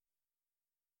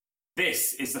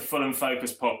This is the Fulham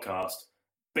Focus podcast.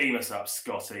 Beam us up,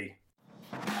 Scotty.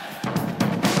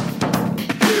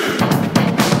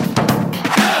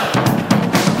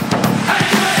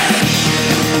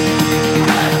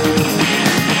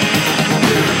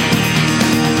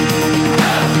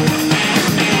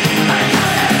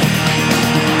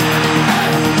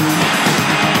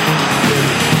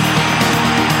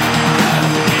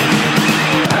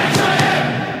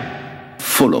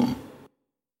 Fulham.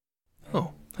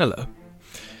 Oh, hello.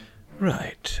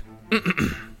 Right.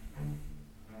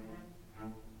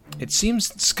 It seems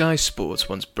that Sky Sports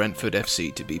wants Brentford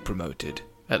FC to be promoted.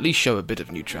 At least show a bit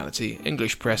of neutrality.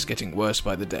 English press getting worse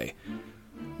by the day.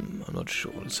 I'm not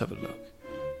sure. Let's have a look.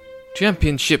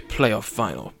 Championship playoff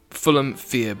final. Fulham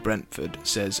fear Brentford,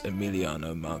 says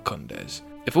Emiliano Marcondes.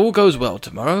 If all goes well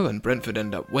tomorrow and Brentford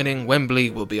end up winning,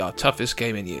 Wembley will be our toughest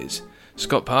game in years.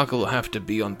 Scott Parker will have to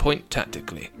be on point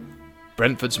tactically.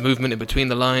 Brentford's movement in between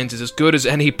the lines is as good as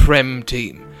any Prem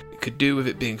team. It could do with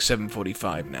it being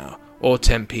 7:45 now, or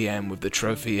 10 p.m. with the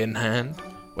trophy in hand.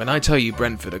 When I tell you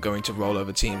Brentford are going to roll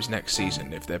over teams next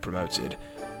season if they're promoted,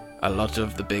 a lot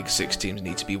of the big six teams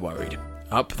need to be worried.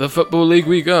 Up the Football League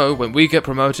we go. When we get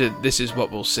promoted, this is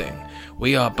what we'll sing.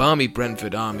 We are Barmy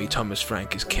Brentford Army, Thomas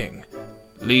Frank is king.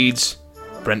 Leeds,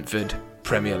 Brentford,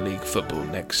 Premier League football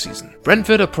next season.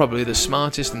 Brentford are probably the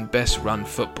smartest and best run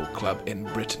football club in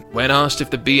Britain. When asked if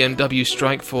the BMW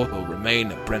strike force will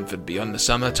remain at Brentford beyond the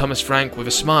summer, Thomas Frank with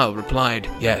a smile replied,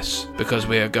 yes, because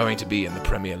we are going to be in the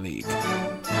Premier League.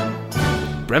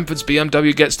 Brentford's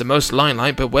BMW gets the most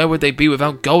limelight, but where would they be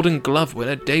without Golden Glove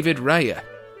winner David Raya?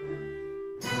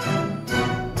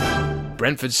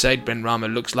 Brentford said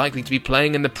Benrahma looks likely to be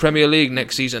playing in the Premier League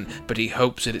next season, but he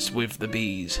hopes that it's with the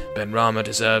Bees. Benrahma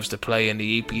deserves to play in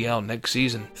the EPL next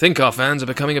season. Think our fans are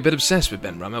becoming a bit obsessed with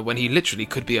Benrahma when he literally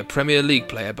could be a Premier League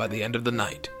player by the end of the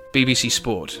night. BBC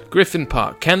Sport. Griffin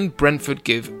Park. Can Brentford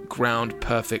give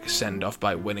ground-perfect send-off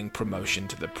by winning promotion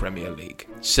to the Premier League?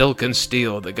 Silk and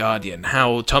Steel, The Guardian.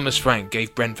 How Thomas Frank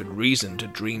gave Brentford reason to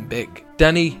dream big.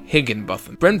 Danny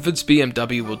Higginbotham. Brentford's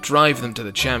BMW will drive them to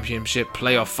the Championship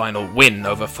playoff final win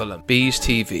over Fulham. Bees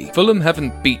TV. Fulham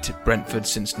haven't beat Brentford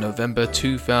since November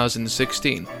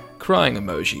 2016. Crying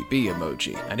emoji, bee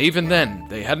emoji. And even then,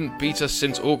 they hadn't beat us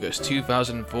since August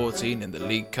 2014 in the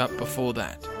League Cup before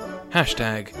that.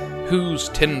 Hashtag, who's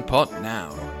tin pot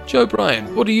now? Joe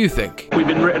Bryan, what do you think? We've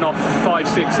been written off 5,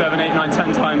 6, 7, 8, 9,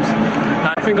 10 times.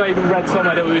 I think I even read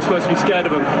somewhere that we were supposed to be scared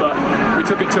of them, but we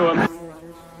took it to them.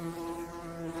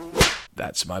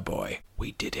 That's my boy.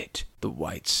 We did it. The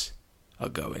Whites are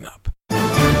going up.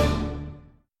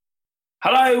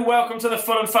 Hello, welcome to the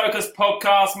Fulham Focus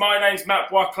podcast. My name's Matt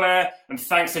Boisclair, and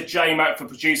thanks to J-Mac for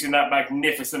producing that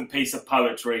magnificent piece of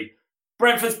poetry.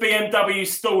 Brentford's BMW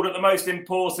stalled at the most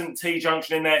important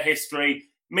T-junction in their history.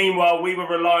 Meanwhile, we were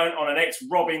reliant on an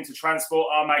ex-Robin to transport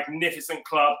our magnificent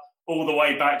club all the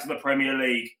way back to the Premier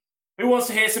League. Who wants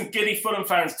to hear some giddy Fulham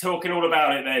fans talking all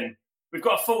about it then? We've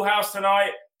got a full house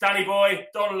tonight. Danny Boy,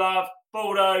 Don Love,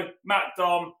 Baldo, Matt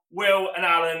Dom, Will and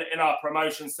Alan in our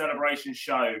promotion celebration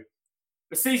show.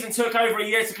 The season took over a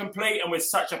year to complete, and with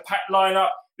such a packed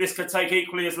lineup, this could take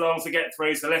equally as long to get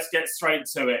through, so let's get straight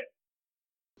to it.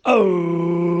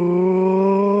 Oh,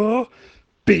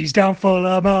 bees down,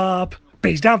 Fulham up.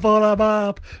 Bees down, Fulham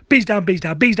up. Bees down, bees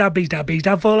down, bees down, bees down, bees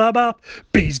down, Fulham up.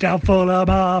 Bees down, Fulham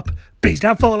up. Bees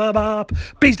down, Fulham up.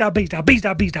 Bees down, bees down, bees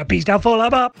down, bees down, bees down,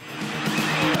 Fulham up.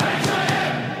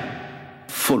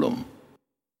 Fulham.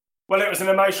 Well, it was an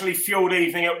emotionally fueled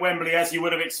evening at Wembley, as you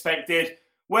would have expected.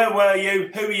 Where were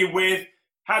you? Who were you with?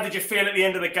 How did you feel at the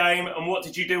end of the game? And what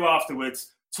did you do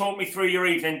afterwards? Talk me through your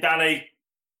evening, Danny.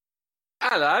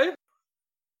 Hello.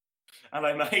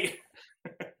 Hello, mate.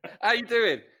 How you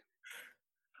doing?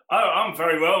 Oh, I'm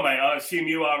very well, mate. I assume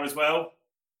you are as well.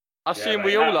 I assume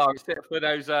we all are, except for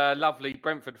those lovely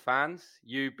Brentford fans,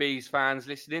 you Bees fans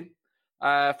listening.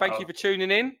 Thank you for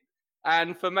tuning in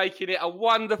and for making it a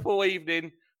wonderful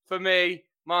evening for me,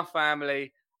 my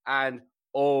family, and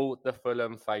all the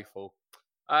Fulham faithful.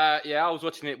 I was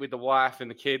watching it with the wife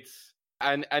and the kids.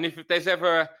 And if there's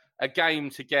ever a game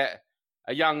to get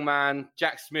a young man,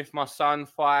 Jack Smith, my son,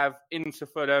 5, into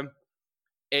Fulham,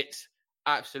 it's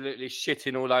absolutely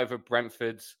shitting all over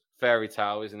Brentford's fairy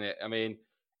tale, isn't it? I mean,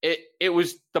 it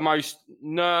was the most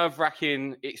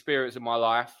nerve-wracking experience of my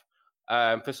life.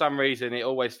 For some reason, it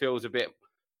always feels a bit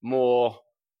more...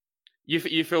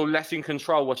 You feel less in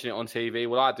control watching it on TV.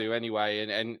 Well, I do anyway,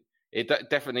 and it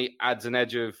definitely adds an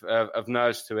edge of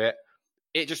nerves to it.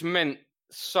 It just meant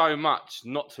so much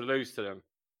not to lose to them.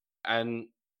 And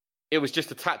it was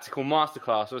just a tactical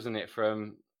masterclass, wasn't it,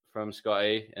 from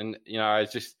Scotty? And,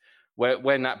 it's just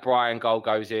when that Brian goal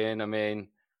goes in, I mean,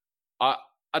 I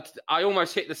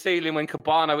almost hit the ceiling when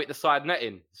Cabano hit the side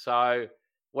netting. So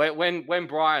when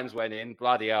Brian's went in,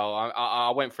 bloody hell,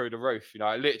 I went through the roof. You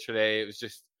know, literally, it was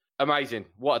just amazing.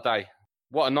 What a day.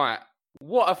 What a night.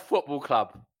 What a football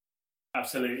club.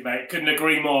 Absolutely, mate. Couldn't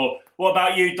agree more. What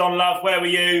about you, Don Love? Where were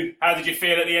you? How did you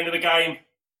feel at the end of the game?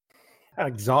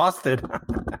 Exhausted.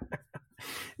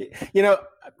 You know,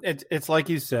 it's like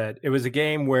you said. It was a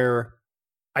game where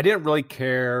I didn't really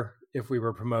care if we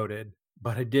were promoted,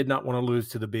 but I did not want to lose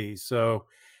to the Bees. So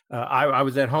I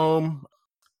was at home.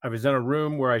 I was in a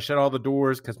room where I shut all the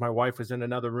doors because my wife was in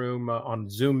another room on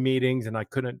Zoom meetings, and I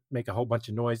couldn't make a whole bunch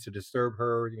of noise to disturb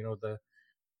her. You know,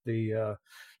 the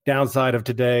downside of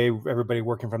today, everybody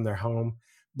working from their home.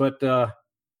 But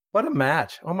what a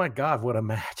match. Oh, my God, what a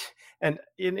match. And,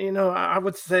 you know, I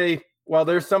would say, while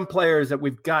there's some players that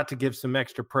we've got to give some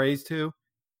extra praise to,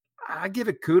 I give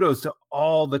it kudos to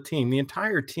all the team. The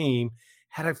entire team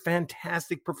had a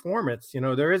fantastic performance. You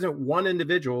know, there isn't one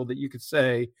individual that you could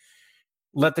say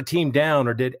let the team down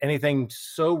or did anything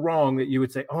so wrong that you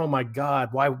would say, oh, my God,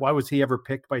 why was he ever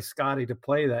picked by Scotty to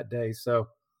play that day? So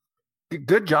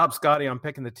good job, Scotty, on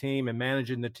picking the team and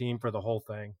managing the team for the whole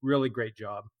thing. Really great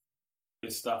job.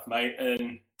 Good stuff, mate.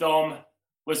 And Dom,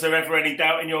 was there ever any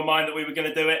doubt in your mind that we were going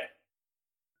to do it?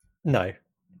 No.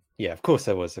 Yeah, of course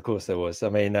there was. Of course there was. I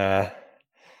mean, I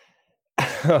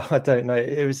don't know.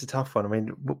 It was a tough one. I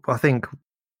mean, I think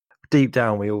deep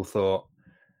down we all thought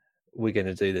we're going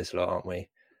to do this a lot, aren't we?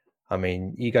 I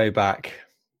mean, you go back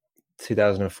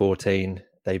 2014,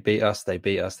 they beat us.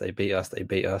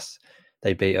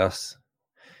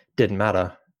 Didn't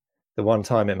matter. The one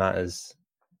time it matters,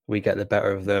 we get the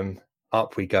better of them.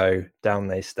 Up we go, down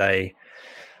they stay.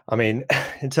 I mean,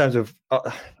 in terms of,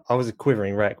 I was a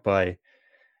quivering wreck by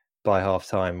half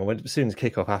time. As soon as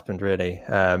kickoff happened, really,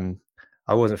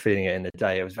 I wasn't feeling it in the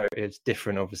day. It's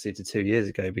different, obviously, to 2 years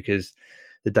ago because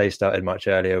the day started much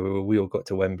earlier. We all got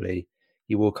to Wembley.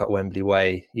 You walk up Wembley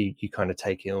Way, you kind of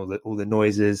take in all the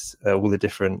noises, all the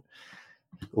different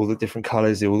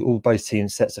colours. All both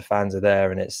teams' sets of fans are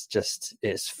there, and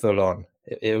it's full on.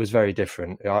 It was very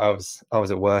different. I was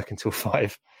at work until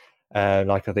 5,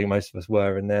 like I think most of us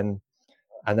were, and then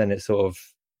it's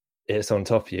on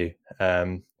top of you.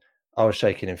 I was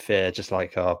shaking in fear, just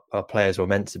like our players were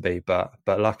meant to be, but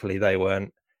luckily they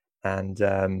weren't.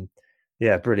 And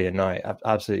yeah, brilliant night,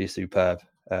 absolutely superb.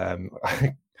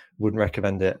 I wouldn't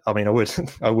recommend it. I mean,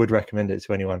 I would recommend it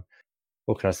to anyone.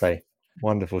 What can I say?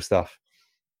 Wonderful stuff.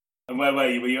 And where were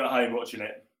you? Were you at home watching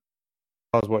it?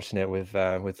 I was watching it with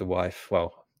the wife.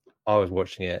 Well, I was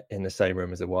watching it in the same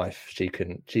room as the wife. She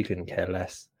couldn't care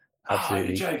less.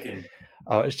 Absolutely. Oh, you're joking.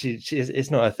 Oh,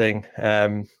 it's not a thing.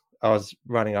 I was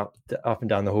running up and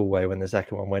down the hallway when the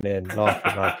second one went in,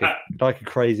 laughing like a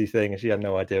crazy thing, and she had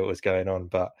no idea what was going on.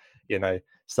 But you know,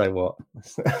 so what?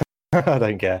 I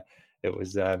don't care. It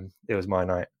was my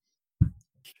night.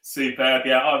 Superb.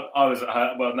 Yeah, I was at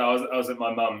her. Well, no, I was at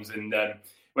my mum's, and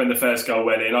when the first goal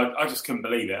went in, I just couldn't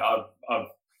believe it. I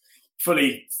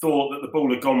fully thought that the ball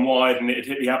had gone wide and it had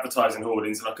hit the advertising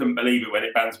hoardings, and I couldn't believe it when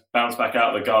it bounced back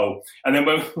out of the goal. And then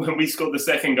when we scored the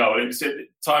second goal,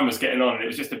 time was getting on, and it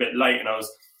was just a bit late, and I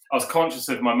was conscious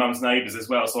of my mum's neighbours as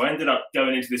well. So I ended up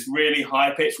going into this really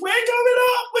high pitch, we're going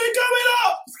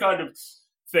up! It's kind of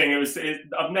thing.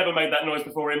 I've never made that noise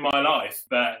before in my life,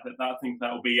 but I think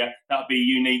that'll be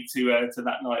unique to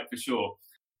that night for sure.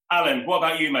 Alan, what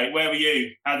about you, mate? Where were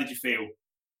you? How did you feel?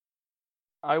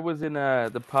 I was in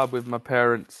the pub with my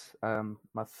parents,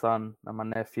 my son and my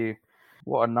nephew.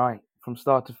 What a night from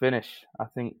start to finish. I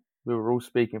think we were all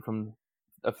speaking from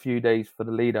a few days for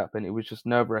the lead up, and it was just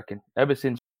nerve-wracking. Ever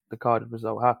since the Cardiff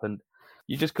result happened,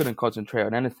 you just couldn't concentrate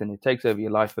on anything. It takes over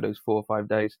your life for those 4 or 5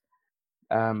 days.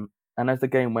 And as the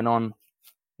game went on,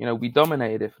 you know, we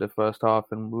dominated it for the first half,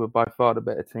 and we were by far the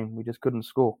better team. We just couldn't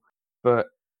score. But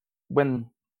when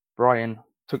Brian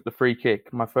took the free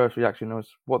kick, my first reaction was,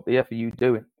 what the F are you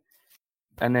doing?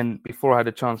 And then before I had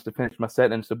a chance to finish my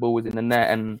sentence, the ball was in the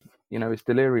net, and, you know, it's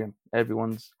delirium.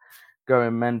 Everyone's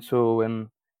going mental, and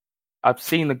I've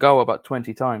seen the goal about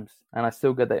 20 times, and I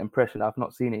still get that impression I've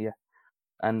not seen it yet.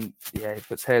 And, yeah, it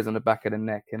puts hairs on the back of the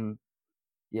neck, and,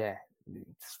 yeah,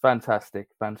 it's fantastic.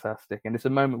 And it's a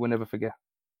moment we'll never forget.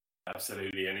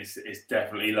 Absolutely, and it's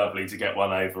definitely lovely to get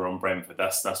one over on Brentford.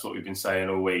 That's what we've been saying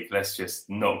all week. Let's just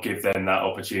not give them that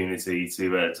opportunity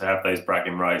to have those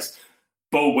bragging rights.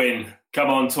 Baldwin, come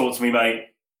on, talk to me, mate.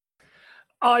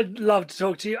 I'd love to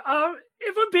talk to you.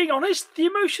 If I'm being honest, the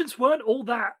emotions weren't all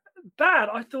that bad.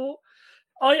 I thought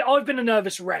I've been a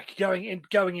nervous wreck going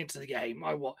into the game.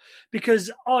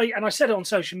 Because I said it on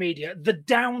social media, the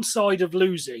downside of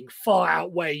losing far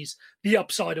outweighs the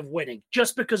upside of winning,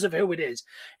 just because of who it is.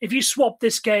 If you swap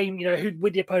this game, who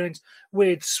with the opponents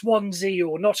with Swansea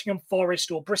or Nottingham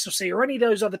Forest or Bristol City or any of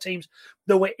those other teams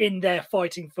that were in there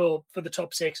fighting for the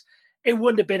top 6, it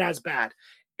wouldn't have been as bad.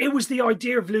 It was the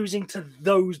idea of losing to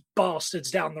those bastards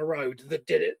down the road that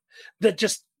did it. That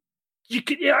just. You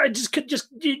just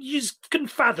couldn't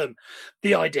fathom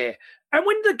the idea. And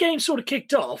when the game sort of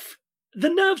kicked off, the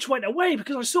nerves went away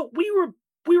because I thought we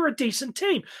were a decent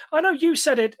team. I know you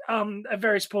said it at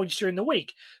various points during the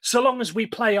week. So long as we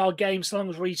play our game, so long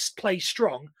as we play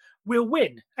strong, we'll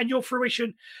win. And your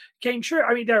fruition came true.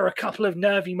 I mean, there were a couple of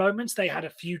nervy moments. They had a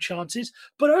few chances.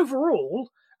 But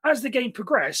overall, as the game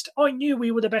progressed, I knew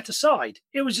we were the better side.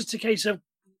 It was just a case of,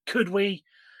 could we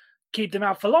keep them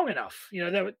out for long enough?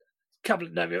 There were couple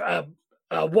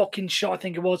of Watkins shot, I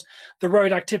think it was. The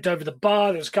Rodak tipped over the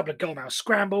bar. There was a couple of goal-mouth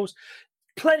scrambles.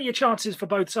 Plenty of chances for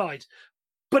both sides.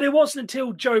 But it wasn't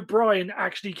until Joe Bryan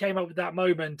actually came up with that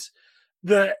moment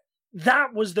that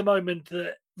was the moment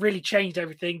that really changed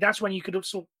everything. That's when you could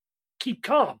sort of keep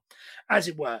calm, as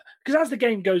it were. Because as the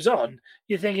game goes on,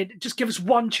 you're thinking, just give us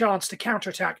one chance to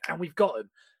counterattack, and we've got him.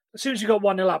 As soon as you got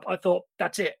 1-0 up, I thought,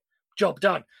 that's it. Job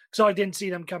done. Because I didn't see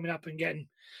them coming up and getting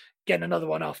another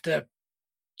one after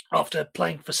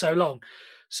playing for so long.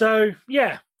 So,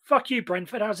 yeah, fuck you,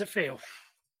 Brentford. How's it feel?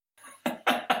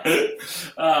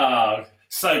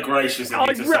 So gracious of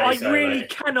you to say I so, really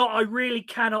mate. I really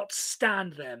cannot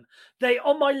stand them. They,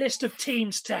 on my list of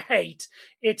teams to hate,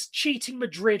 it's Cheating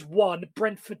Madrid 1,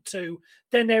 Brentford 2.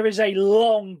 Then there is a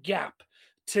long gap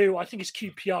to, I think it's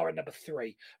QPR at number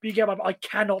 3. But you get my, I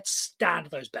cannot stand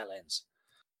those bellends.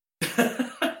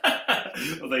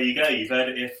 Well, there you go. You've heard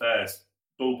it here first.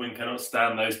 Baldwin cannot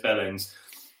stand those bellends.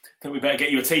 I think we better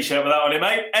get you a T-shirt with that on it,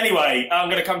 mate. Anyway, I'm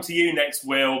going to come to you next,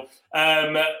 Will.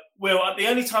 Will, the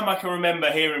only time I can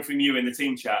remember hearing from you in the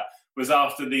team chat was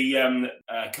after the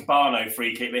Cabano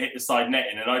free kick that hit the side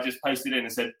netting, and I just posted in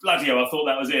and said, bloody hell, I thought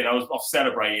that was in. I was off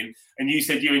celebrating, and you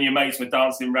said you and your mates were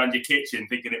dancing around your kitchen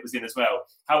thinking it was in as well.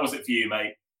 How was it for you,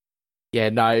 mate? Yeah,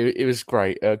 no, it was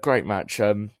great. A great match.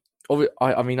 I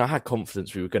mean, I had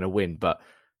confidence we were going to win, but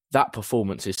that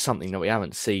performance is something that we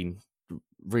haven't seen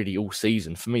really all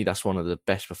season. For me, that's one of the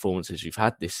best performances we've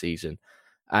had this season.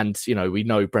 And, we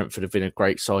know Brentford have been a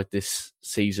great side this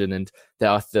season, and they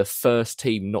are the first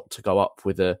team not to go up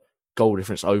with a goal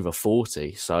difference over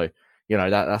 40. So,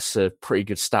 that's a pretty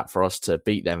good stat for us to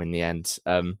beat them in the end,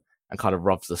 and kind of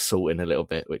rubs the salt in a little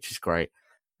bit, which is great.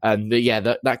 And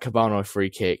that Cabano free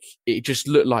kick, it just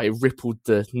looked like it rippled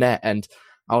the net, and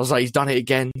I was like, he's done it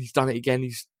again. He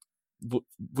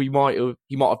might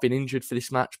have been injured for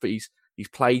this match, but he's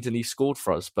played and he's scored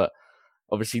for us. But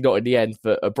obviously not in the end.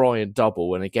 But a Bryan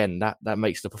double, and again that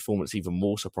makes the performance even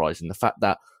more surprising. The fact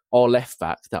that our left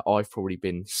back, that I've probably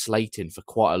been slating for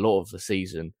quite a lot of the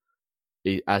season,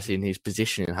 as in his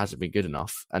positioning hasn't been good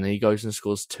enough, and then he goes and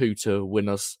scores 2 to win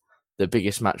us the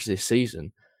biggest match this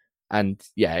season. And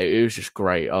yeah, it was just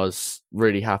great. I was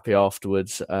really happy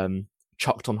afterwards.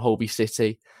 Chucked on Holby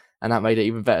City, and that made it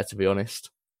even better, to be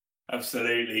honest.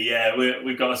 Absolutely, yeah.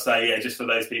 We've got to say, yeah, just for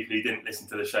those people who didn't listen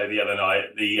to the show the other night,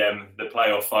 the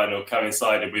playoff final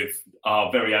coincided with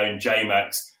our very own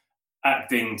J-Max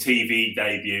acting TV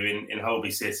debut in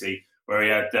Holby City, where he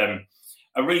had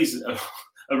a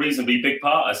reasonably big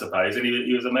part, I suppose, and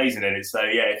he was amazing in it. So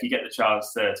yeah, if you get the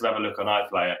chance to have a look on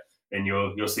iPlayer, then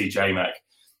you'll see J-Mac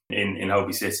in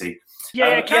Holby City.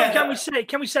 Yeah,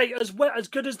 can we say as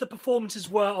good as the performances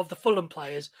were of the Fulham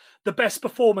players, the best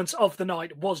performance of the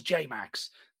night was J-Max.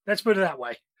 Let's put it that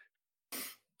way.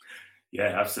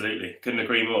 Yeah, absolutely. Couldn't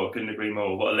agree more.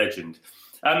 What a legend.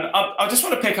 I just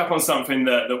want to pick up on something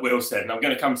that Will said, and I'm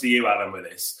going to come to you, Alan, with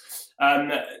this.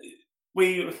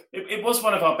 It was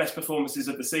one of our best performances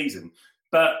of the season,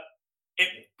 but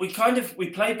we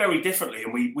played very differently,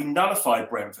 and we nullified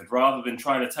Brentford rather than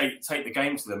trying to take the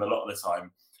game to them a lot of the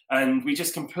time. And we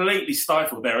just completely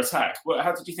stifled their attack.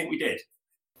 How did you think we did?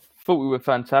 Thought we were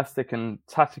fantastic, and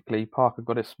tactically, Parker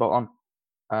got it spot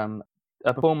on.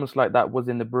 A performance like that was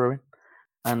in the brewing,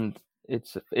 and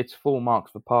it's full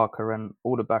marks for Parker and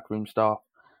all the backroom staff.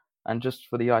 And just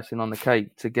for the icing on the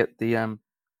cake, to get the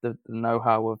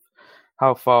know-how of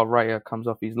how far Raya comes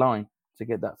off his line to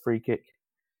get that free kick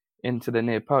into the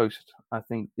near post. I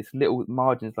think it's little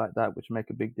margins like that which make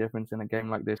a big difference in a game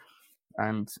like this.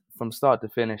 And from start to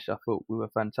finish, I thought we were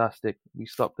fantastic. We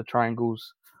stopped the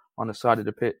triangles on the side of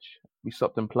the pitch. We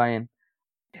stopped them playing.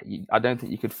 I don't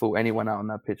think you could fault anyone out on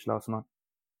that pitch last night.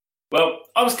 Well,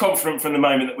 I was confident from the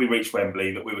moment that we reached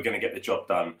Wembley that we were going to get the job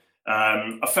done.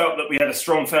 I felt that we had a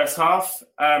strong first half.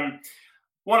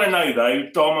 Want to know, though,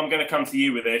 Dom, I'm going to come to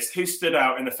you with this. Who stood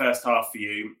out in the first half for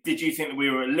you? Did you think that we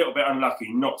were a little bit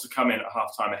unlucky not to come in at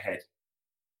half-time ahead?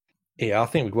 Yeah, I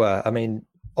think we were. I mean,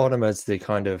 Onomah's the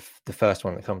first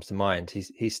one that comes to mind.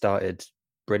 He started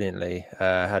brilliantly,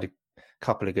 had a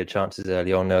couple of good chances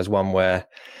early on. There was one where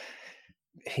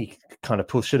he kind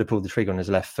of should have pulled the trigger on his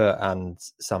left foot and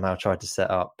somehow tried to set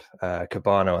up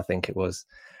Cabano, I think it was.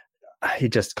 He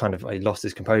just he lost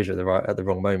his composure at the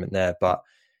wrong moment there, but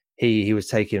he was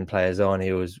taking players on.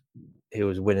 He was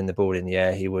winning the ball in the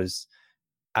air. He was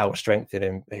out-strengthening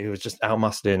him. He was just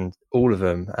out-muscling all of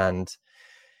them. And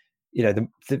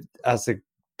as the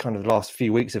kind of last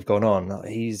few weeks have gone on,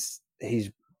 he's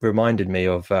reminded me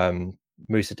of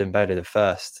Moussa Dembele the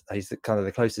first. He's the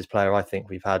closest player I think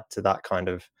we've had to that kind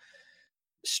of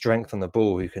strength on the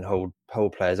ball, who can hold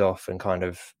players off and kind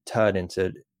of turn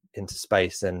into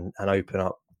space and open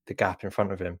up the gap in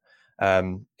front of him.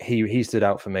 He stood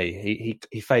out for me.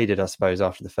 He faded, I suppose,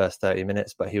 after the first 30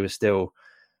 minutes, but he was still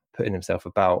putting himself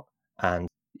about. And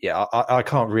yeah, I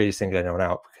can't really single anyone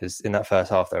out, because in that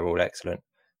first half they were all excellent.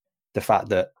 The fact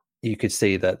that you could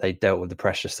see that they dealt with the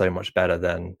pressure so much better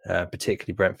than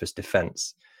particularly Brentford's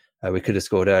defence. We could have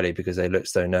scored early because they looked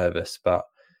so nervous, but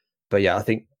yeah, I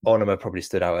think Onomah probably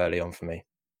stood out early on for me.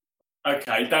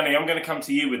 Okay, Danny, I'm going to come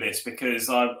to you with this, because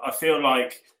I feel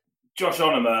like Josh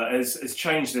Onomah has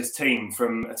changed this team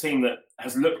from a team that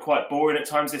has looked quite boring at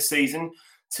times this season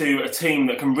to a team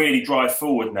that can really drive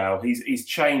forward now. He's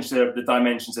changed the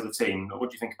dimensions of the team.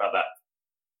 What do you think about that?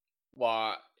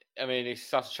 Well, I mean, it's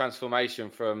such a transformation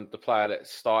from the player that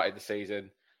started the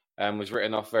season and was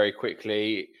written off very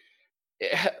quickly.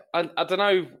 I don't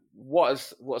know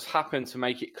what's happened to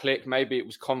make it click. Maybe it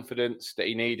was confidence that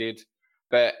he needed,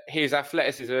 but his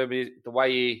athleticism, the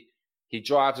way he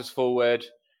drives us forward.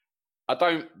 I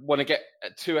don't want to get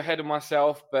too ahead of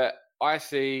myself, but I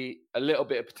see a little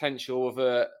bit of potential of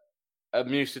a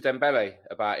Moussa Dembele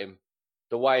about him.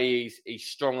 The way he's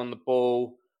strong on the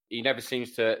ball. He never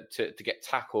seems to get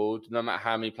tackled, no matter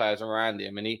how many players are around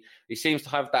him. And he seems to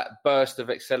have that burst of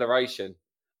acceleration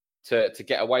to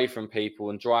get away from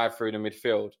people and drive through the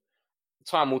midfield.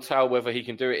 Time will tell whether he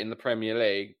can do it in the Premier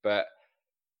League, but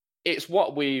it's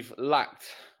what we've lacked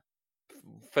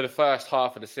for the first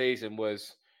half of the season,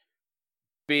 was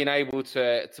being able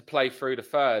to play through the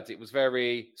thirds. It was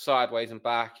very sideways and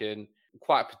back and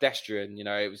quite pedestrian.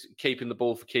 It was keeping the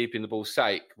ball for keeping the ball's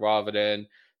sake rather than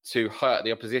to hurt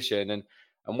the opposition. And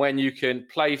when you can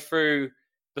play through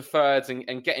the thirds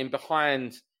and get in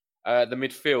behind the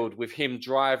midfield with him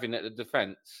driving at the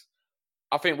defence,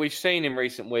 I think we've seen in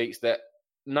recent weeks that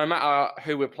no matter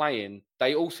who we're playing,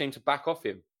 they all seem to back off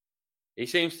him. He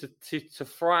seems to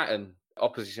frighten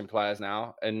opposition players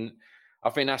now, and I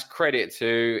think that's credit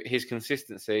to his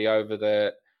consistency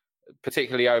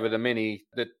particularly over the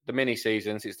mini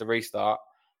season since the restart.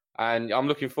 And I'm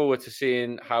looking forward to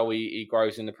seeing how he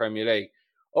grows in the Premier League.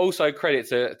 Also, credit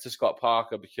to Scott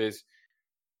Parker, because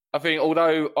I think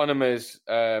although Onomah's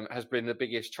has been the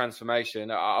biggest transformation,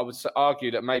 I would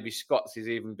argue that maybe Scott's is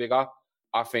even bigger.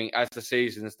 I think as the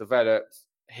season's developed,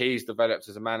 he's developed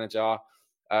as a manager.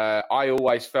 I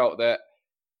always felt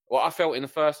I felt in the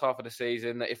first half of the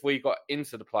season that if we got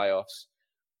into the playoffs,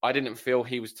 I didn't feel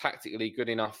he was tactically good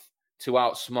enough to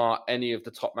outsmart any of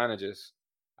the top managers.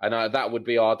 And that would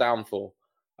be our downfall.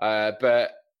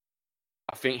 But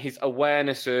I think his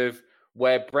awareness of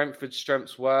where Brentford's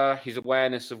strengths were, his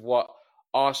awareness of what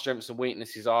our strengths and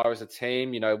weaknesses are as a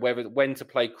team, when to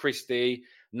play Christie,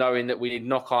 knowing that we need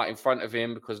Knockaert in front of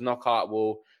him because Knockaert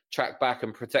will track back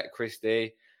and protect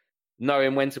Christie,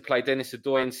 knowing when to play Denis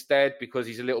Odoi instead because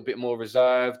he's a little bit more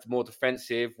reserved, more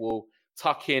defensive, will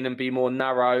tuck in and be more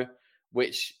narrow,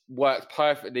 which worked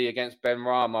perfectly against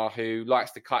Benrahma, who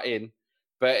likes to cut in.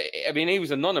 But, I mean, he was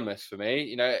anonymous for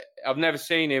me. I've never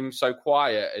seen him so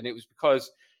quiet, and it was because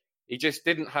he just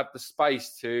didn't have the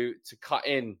space to cut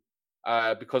in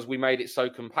because we made it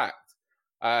so compact.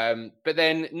 But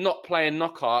then not playing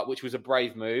Knockaert, which was a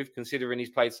brave move, considering he's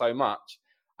played so much,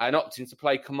 and opting to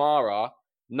play Kamara,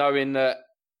 knowing that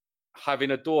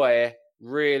having Odoi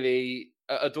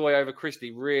over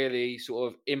Christie really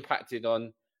sort of impacted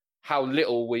on how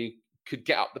little we could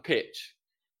get up the pitch.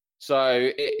 So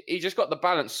he just got the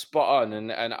balance spot on,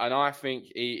 and I think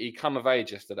he come of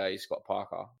age yesterday, Scott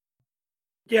Parker.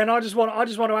 Yeah, and I just want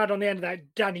to add on the end of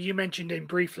that, Danny, you mentioned him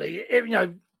briefly.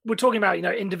 We're talking about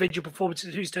individual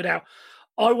performances who stood out.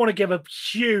 I want to give a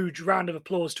huge round of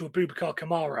applause to Abubakar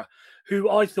Kamara,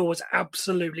 who I thought was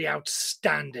absolutely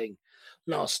outstanding.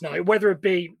 last night, whether it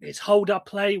be his hold-up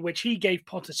play, which he gave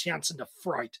Pontus Jansson a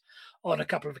fright on a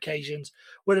couple of occasions,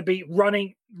 whether it be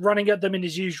running at them in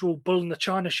his usual bull in the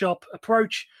china shop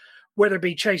approach, whether it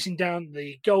be chasing down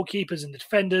the goalkeepers and the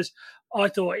defenders. I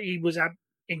thought he was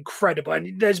incredible.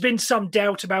 And there's been some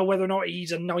doubt about whether or not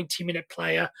he's a 90-minute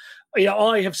player.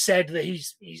 I have said that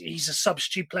he's a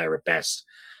substitute player at best.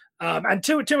 And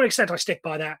to an extent, I stick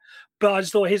by that. But I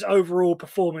just thought his overall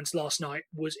performance last night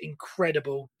was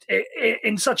incredible.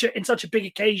 In such a big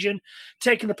occasion,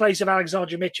 taking the place of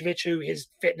Alexander Mitrovic, who his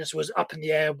fitness was up in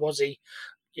the air, was he?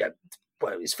 Yeah,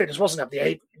 well, his fitness wasn't up in the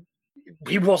air.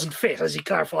 He wasn't fit, as he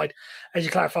clarified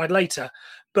later.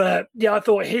 But yeah, I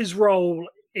thought his role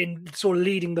in sort of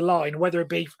leading the line, whether it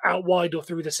be out wide or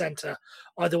through the centre,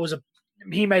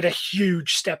 he made a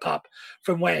huge step up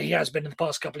from where he has been in the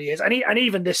past couple of years. And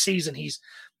even this season, he's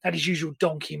had his usual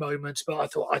donkey moments, but I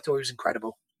thought he was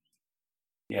incredible.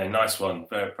 Yeah, nice one.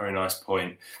 Very, very nice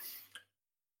point.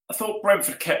 I thought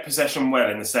Brentford kept possession well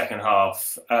in the second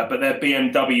half, but their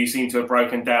BMW seemed to have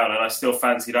broken down, and I still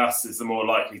fancied us as the more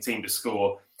likely team to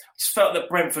score. I just felt that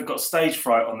Brentford got stage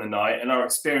fright on the night, and our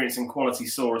experience and quality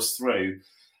saw us through.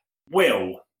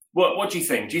 Will, what do you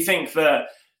think? Do you think that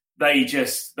they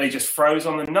just froze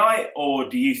on the night, or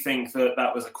do you think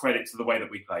that was a credit to the way that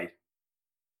we played?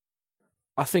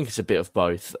 I think it's a bit of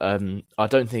both. I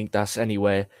don't think that's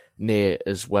anywhere near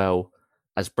as well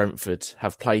as Brentford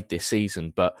have played this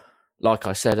season. But like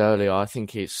I said earlier, I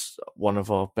think it's one of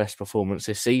our best performances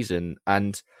this season.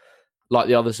 And like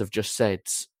the others have just said,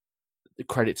 the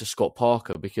credit to Scott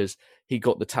Parker, because he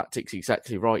got the tactics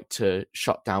exactly right to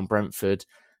shut down Brentford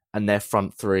and their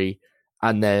front three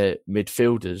and their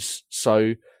midfielders.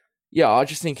 So, yeah, I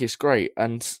just think it's great.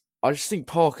 And I just think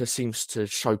Parker seems to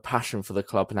show passion for the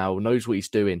club now, knows what he's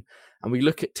doing. And we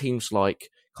look at teams like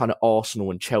kind of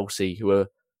Arsenal and Chelsea who are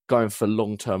going for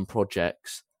long-term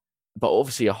projects, but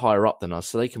obviously are higher up than us,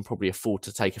 so they can probably afford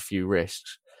to take a few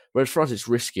risks. Whereas for us, it's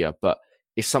riskier, but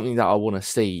it's something that I want to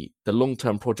see. The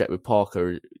long-term project with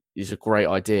Parker is a great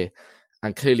idea.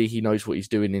 And clearly he knows what he's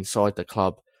doing inside the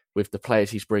club with the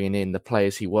players he's bringing in, the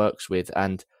players he works with,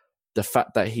 and the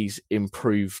fact that he's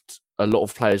improved a lot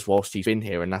of players whilst he's been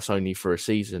here, and that's only for a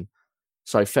season.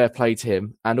 So fair play to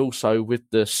him. And also with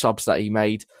the subs that he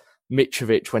made,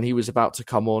 Mitrovic, when he was about to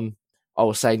come on, I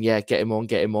was saying, yeah, get him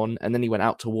on. And then he went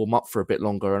out to warm up for a bit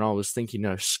longer. And I was thinking,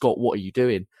 no, Scott, what are you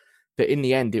doing? But in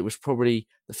the end, it was probably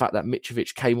the fact that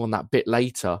Mitrovic came on that bit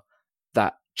later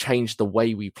that changed the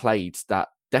way we played, that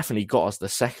definitely got us the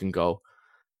second goal.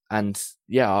 And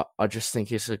yeah, I just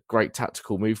think it's a great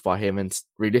tactical move by him. And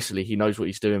realistically, he knows what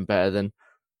he's doing better than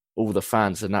all the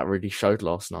fans. And that really showed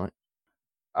last night.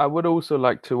 I would also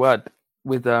like to add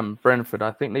with Brentford,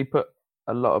 I think they put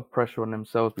a lot of pressure on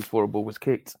themselves before a ball was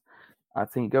kicked. I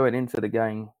think going into the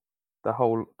game, the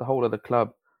whole of the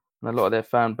club and a lot of their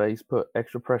fan base put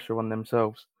extra pressure on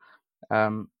themselves.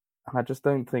 And I just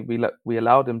don't think we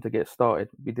allowed them to get started.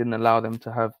 We didn't allow them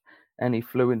to have any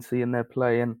fluency in their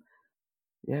play. And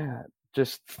yeah,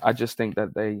 I just think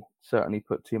that they certainly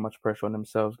put too much pressure on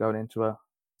themselves going into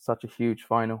such a huge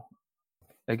final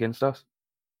against us.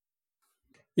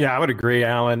 Yeah, I would agree,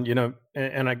 Alan.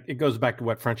 It goes back to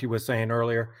what Frenchie was saying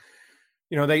earlier.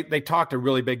 They talked a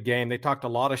really big game. They talked a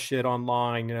lot of shit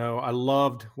online. I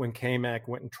loved when K-Mac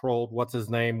went and trolled what's his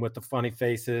name with the funny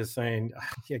faces, saying,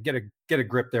 "Yeah, get a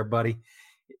grip there, buddy."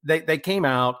 They came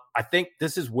out. I think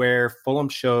this is where Fulham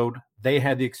showed they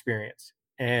had the experience,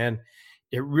 and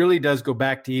it really does go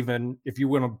back to, even if you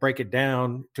want to break it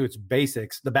down to its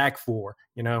basics, the back four.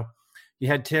 You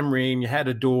had Tim Ream, you had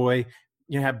Adoy,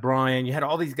 you had Brian, you had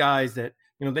all these guys that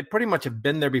they pretty much have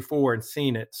been there before and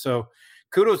seen it. So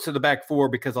kudos to the back four,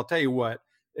 because I'll tell you what,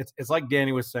 it's like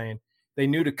Danny was saying, they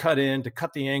knew to cut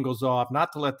the angles off,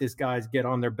 not to let these guys get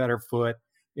on their better foot.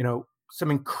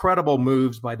 Some incredible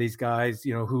moves by these guys,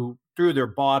 who threw their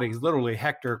bodies, literally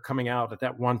Hector coming out at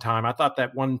that one time. I thought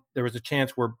there was a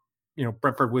chance where,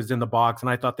 Brentford was in the box and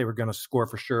I thought they were going to score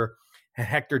for sure. And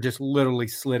Hector just literally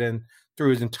slid in, threw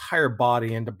his entire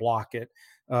body in to block it.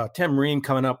 Tim Ream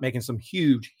coming up, making some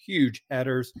huge, huge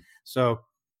headers. So,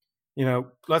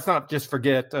 let's not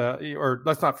forget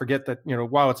that,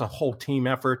 while it's a whole team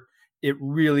effort, it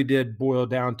really did boil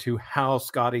down to how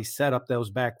Scotty set up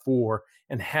those back four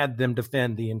and had them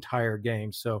defend the entire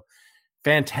game. So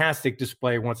fantastic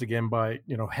display once again by,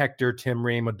 Hector, Tim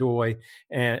Ream, Adoy,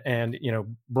 and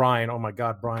Brian. Oh my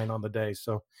God, Brian on the day.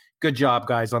 So good job,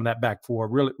 guys, on that back four.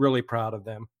 Really, really proud of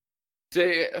them.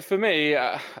 So for me,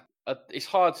 it's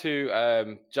hard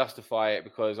to justify it,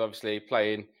 because obviously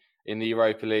playing in the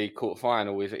Europa League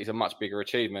quarter-final is a much bigger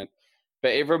achievement.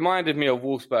 But it reminded me of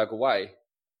Wolfsburg away.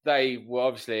 they were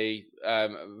obviously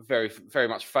very, very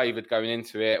much favoured going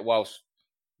into it, whilst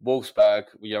Wolfsburg,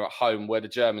 at home, were the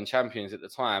German champions at the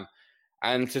time.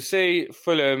 And to see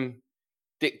Fulham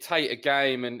dictate a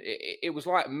game, and it was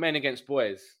like men against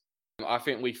boys. I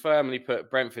think we firmly put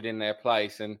Brentford in their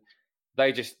place, and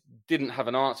they just didn't have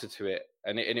an answer to it.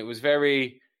 And it was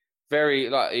very, very,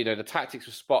 the tactics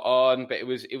were spot on, but it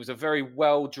was a very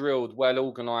well drilled, well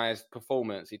organised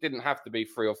performance. It didn't have to be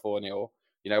 3 or 4-0.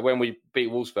 When we beat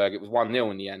Wolfsburg, it was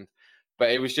 1-0 in the end.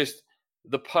 But it was just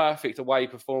the perfect away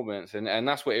performance, and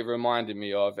that's what it reminded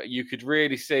me of. You could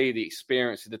really see the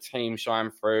experience of the team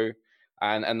shine through,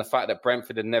 and the fact that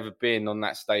Brentford had never been on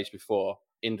that stage before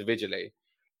individually.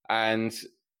 And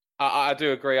I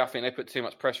do agree. I think they put too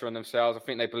much pressure on themselves. I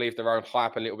think they believed their own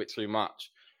hype a little bit too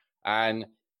much. And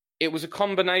it was a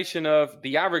combination of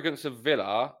the arrogance of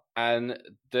Villa and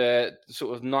the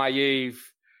sort of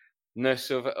naiveness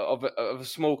of a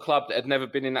small club that had never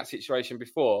been in that situation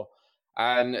before.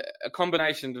 And a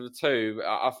combination of the two,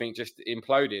 I think, just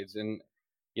imploded. And,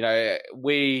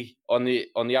 we, on the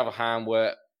other hand,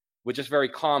 were just very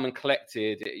calm and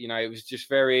collected. It was just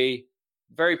very,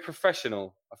 very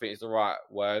professional, I think is the right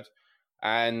word.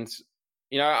 And,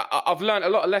 I've learned a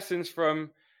lot of lessons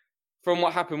from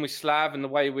what happened with Slav and the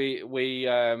way we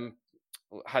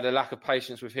had a lack of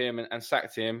patience with him and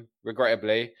sacked him,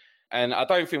 regrettably. And I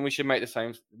don't think we should make the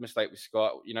same mistake with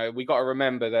Scott. We got to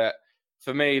remember that,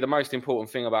 for me, the most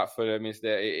important thing about Fulham is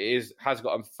that it has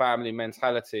got a family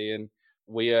mentality, and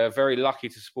we are very lucky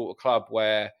to support a club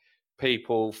where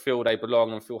people feel they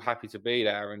belong and feel happy to be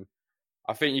there. And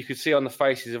I think you could see on the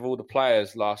faces of all the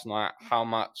players last night how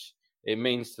much it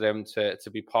means to them to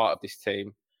be part of this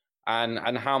team,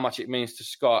 and how much it means to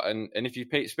Scott. And if you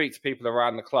speak to people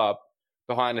around the club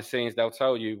behind the scenes, they'll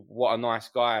tell you what a nice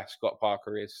guy Scott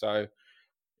Parker is. So,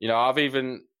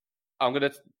 I'm going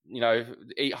to,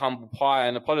 eat humble pie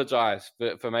and apologise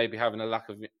for maybe having a lack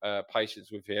of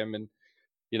patience with him. And,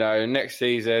 next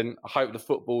season, I hope the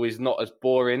football is not as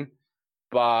boring,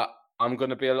 but I'm going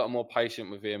to be a lot more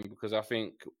patient with him, because I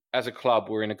think as a club,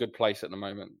 we're in a good place at the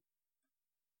moment.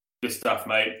 Good stuff,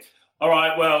 mate. All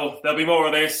right, well, there'll be more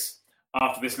of this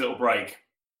after this little break.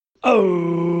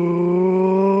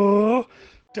 Oh,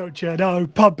 don't you know,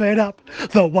 pump it up.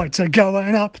 The whites are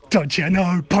going up. Don't you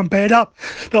know, pump it up.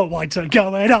 The whites are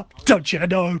going up. Don't you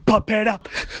know, pump it up.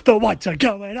 The whites are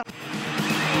going up.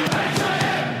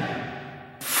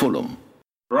 Fulham.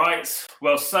 Right,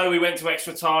 well, so we went to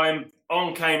extra time.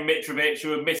 On came Mitrovic,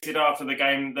 who admitted after the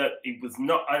game that he was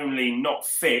not only not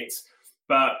fit,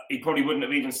 but he probably wouldn't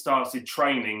have even started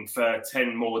training for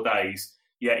 10 more days.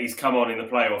 Yet he's come on in the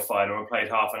playoff final and played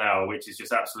half an hour, which is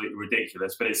just absolutely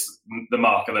ridiculous. But it's the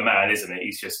mark of the man, isn't it?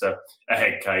 He's just a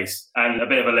head case and a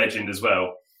bit of a legend as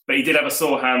well. But he did have a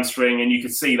sore hamstring, and you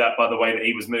could see that by the way that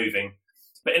he was moving.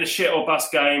 But in a shit or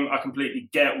bust game, I completely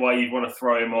get why you'd want to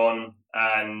throw him on.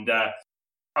 And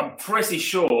I'm pretty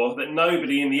sure that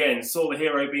nobody in the end saw the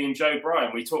hero being Joe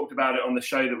Bryan. We talked about it on the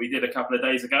show that we did a couple of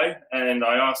days ago, and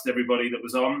I asked everybody that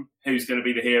was on who's going to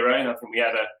be the hero. And I think we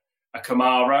had a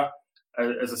Kamara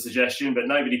as a suggestion, but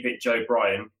nobody picked Joe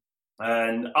Bryan.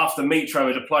 And after Mitro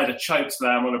had applied a choke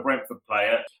slam on a Brentford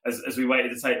player as we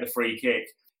waited to take the free kick,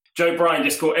 Joe Bryan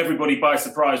just caught everybody by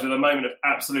surprise with a moment of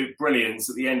absolute brilliance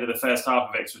at the end of the first half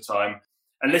of extra time.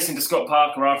 And listening to Scott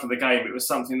Parker after the game, it was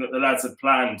something that the lads had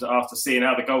planned after seeing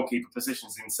how the goalkeeper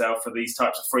positions himself for these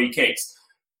types of free kicks.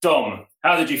 Dom,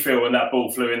 how did you feel when that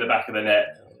ball flew in the back of the net?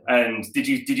 And did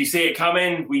you see it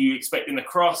coming? Were you expecting the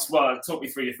cross? Well, talk me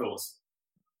through your thoughts.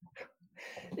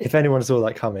 If anyone saw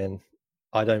that coming,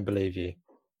 I don't believe you.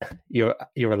 You're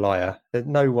a liar. There's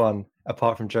no one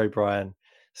apart from Joe Bryan,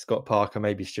 Scott Parker,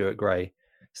 maybe Stuart Gray,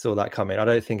 saw that coming. I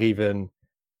don't think even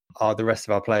the rest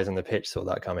of our players on the pitch saw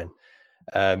that coming.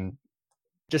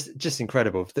 Just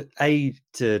incredible.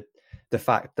 To the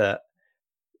fact that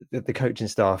the coaching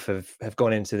staff have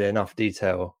gone into enough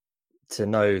detail to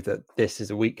know that this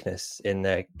is a weakness in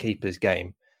their keeper's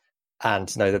game, and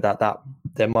to know that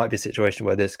there might be a situation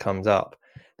where this comes up.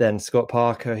 Then Scott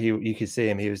Parker, you could see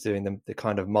him, he was doing the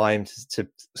kind of mime to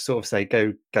sort of say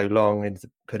go long and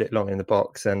put it long in the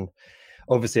box, and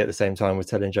obviously at the same time was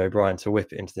telling Joe Bryan to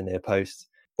whip it into the near post.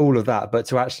 All of that, but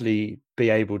to actually be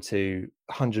able to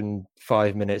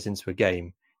 105 minutes into a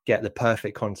game get the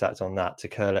perfect contact on that to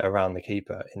curl it around the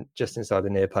keeper just inside the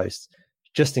near post,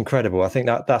 just incredible. I think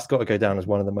that's got to go down as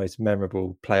one of the most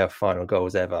memorable playoff final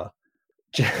goals ever.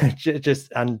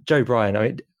 And Joe Bryan, I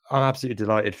mean, I'm absolutely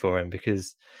delighted for him,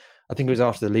 because I think it was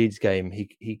after the Leeds game,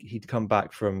 he'd come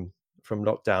back from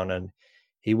lockdown and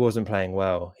he wasn't playing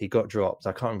well. He got dropped.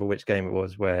 I can't remember which game it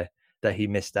was that he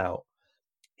missed out.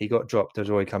 he got dropped.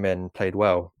 Odoi come in, played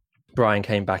well. Brian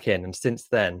came back in, and since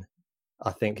then,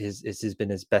 I think this has been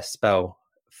his best spell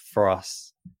for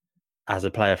us as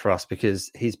a player for us, because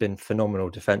he's been phenomenal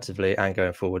defensively and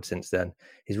going forward since then.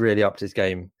 He's really upped his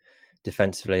game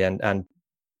defensively, and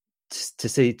to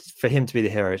see for him to be the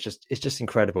hero, it's just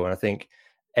incredible. And I think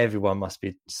everyone must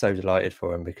be so delighted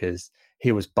for him, because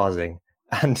he was buzzing,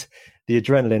 and the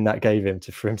adrenaline that gave him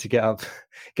for him to get up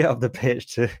the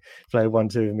pitch to play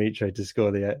 1-2 with Mitro to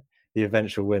score the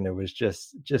eventual winner was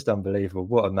just unbelievable.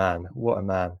 What a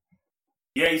man!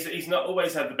 Yeah, he's not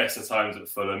always had the best of times at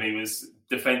Fulham. He was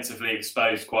defensively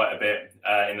exposed quite a bit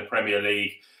in the Premier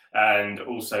League, and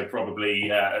also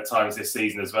probably at times this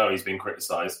season as well, he's been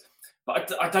criticised.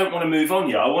 But I don't want to move on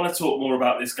yet. I want to talk more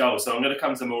about this goal, so I'm going to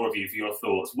come to more of you for your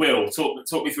thoughts. Will,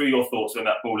 talk me through your thoughts when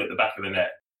that ball hit the back of the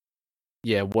net.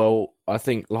 Yeah, well, I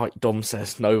think like Dom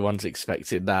says, no one's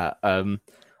expecting that.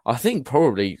 I think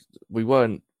probably we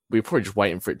were probably just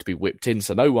waiting for it to be whipped in,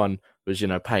 so no one was,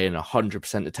 paying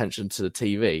 100% attention to the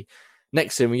TV.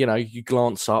 Next thing, you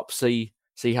glance up, see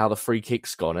how the free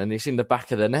kick's gone, and it's in the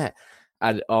back of the net,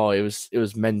 and it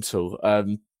was mental.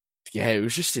 It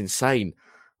was just insane.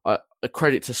 A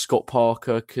credit to Scott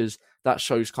Parker, because that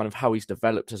shows kind of how he's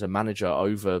developed as a manager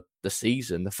over the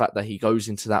season. The fact that he goes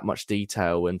into that much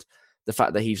detail, and the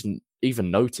fact that he's even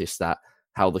noticed that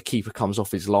how the keeper comes off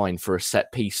his line for a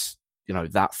set piece,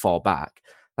 that far back.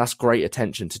 That's great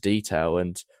attention to detail,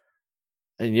 and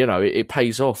it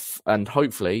pays off. And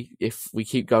hopefully, if we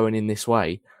keep going in this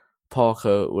way,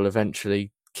 Parker will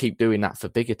eventually keep doing that for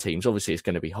bigger teams. Obviously, it's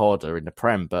going to be harder in the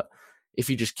Prem, but if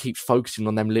you just keep focusing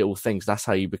on them little things, that's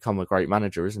how you become a great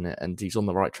manager, isn't it? And he's on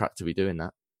the right track to be doing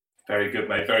that. Very good,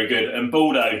 mate. Very good. And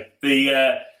Baldo,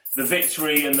 the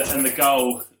victory and the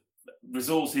goal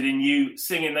resulted in you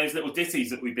singing those little ditties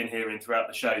that we've been hearing throughout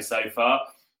the show so far.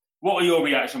 What were your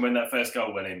reaction when that first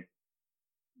goal went in?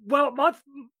 Well,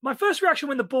 my first reaction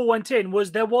when the ball went in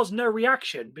was there was no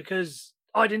reaction, because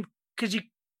I didn't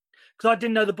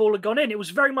know the ball had gone in. It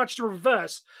was very much the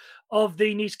reverse of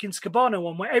the Niskins-Cabana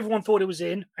one, where everyone thought it was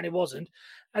in and it wasn't.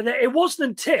 And then it wasn't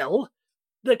until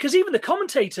because even the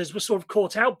commentators were sort of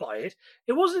caught out by it.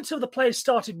 It wasn't until the players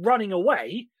started running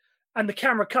away and the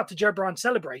camera cut to Joe Bryan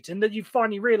celebrating that you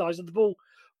finally realised that the ball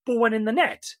went in the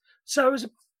net. So it was a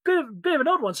bit of an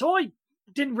odd one. So I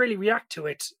didn't really react to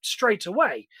it straight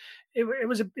away. It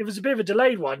was a bit of a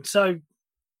delayed one. So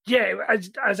yeah,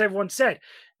 as everyone said,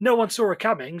 no one saw it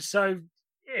coming. So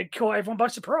it caught everyone by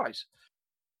surprise.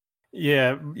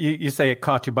 Yeah, you say it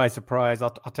caught you by surprise.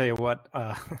 I'll tell you what.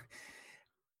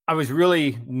 I was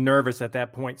really nervous at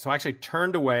that point, so I actually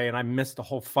turned away, and I missed the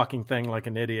whole fucking thing like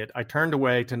an idiot. I turned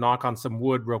away to knock on some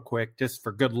wood real quick, just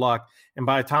for good luck. And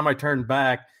by the time I turned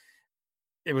back,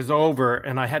 it was over,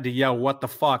 and I had to yell, "What the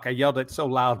fuck?" I yelled it so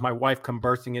loud, my wife come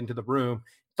bursting into the room,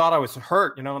 thought I was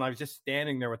hurt, and I was just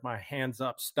standing there with my hands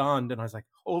up, stunned, and I was like,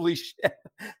 "Holy shit,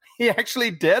 he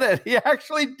actually did it! He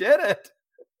actually did it!"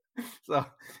 So,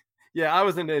 yeah, I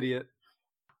was an idiot.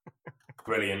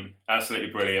 Brilliant.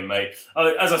 Absolutely brilliant, mate.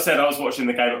 As I said, I was watching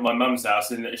the game at my mum's house,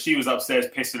 and she was upstairs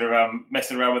messing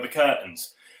around with the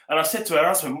curtains. And I said to her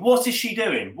husband, "What is she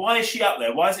doing? Why is she up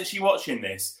there? Why isn't she watching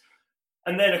this?"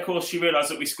 And then, of course, she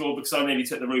realised that we scored because I nearly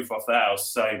took the roof off the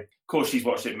house. So, of course, she's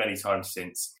watched it many times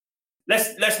since.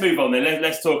 Let's move on then.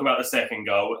 Let's talk about the second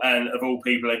goal. And of all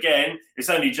people, again, it's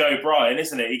only Joe Bryan,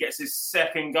 isn't it? He gets his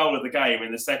second goal of the game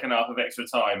in the second half of extra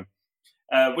time.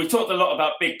 We've talked a lot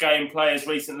about big game players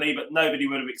recently, but nobody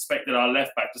would have expected our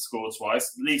left-back to score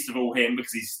twice, least of all him,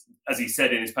 because he's, as he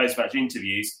said in his post-match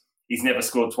interviews, he's never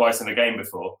scored twice in a game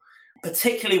before.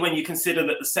 Particularly when you consider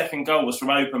that the second goal was from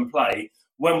open play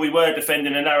when we were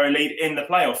defending a narrow lead in the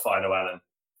playoff final, Alan.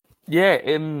 Yeah,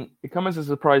 it comes as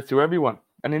a surprise to everyone.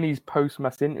 And in his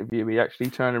post-match interview, he actually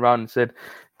turned around and said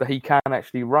that he can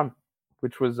actually run,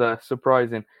 which was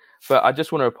surprising. But I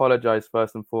just want to apologise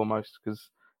first and foremost, because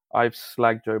I've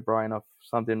slagged Joe Bryan off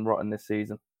something rotten this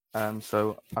season.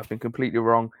 So I've been completely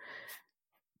wrong.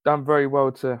 Done very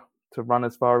well to run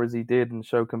as far as he did and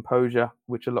show composure,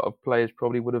 which a lot of players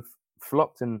probably would have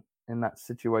flopped in that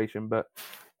situation. But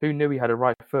who knew he had a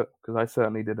right foot? Because I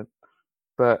certainly didn't.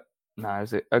 But no, it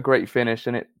was a great finish,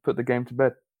 and it put the game to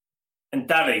bed. And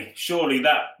Danny, surely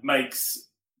that makes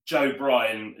Joe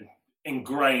Bryan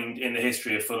ingrained in the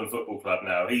history of Fulham Football Club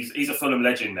now. He's a Fulham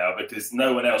legend now, because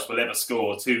no one else will ever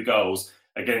score 2 goals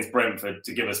against Brentford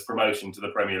to give us promotion to the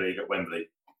Premier League at Wembley.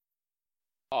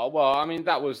 Oh, well, I mean,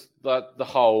 that was the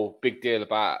whole big deal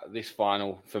about this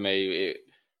final for me.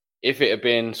 If it had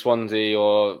been Swansea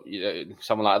or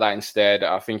someone like that instead,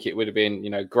 I think it would have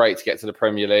been great to get to the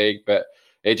Premier League, but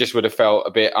it just would have felt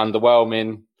a bit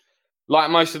underwhelming. like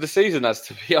most of the season has,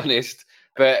 to be honest.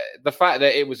 But the fact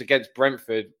that it was against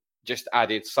Brentford just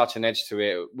added such an edge to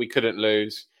it. We couldn't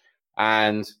lose.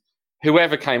 And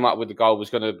whoever came up with the goal was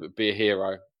going to be a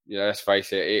hero. Let's face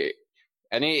it.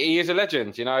 And he is a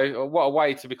legend, What a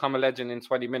way to become a legend in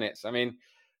 20 minutes. I mean,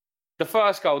 the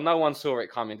first goal, no one saw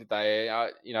it coming today.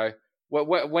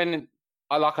 When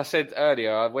like I said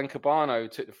earlier, when Cabano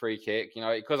took the free kick,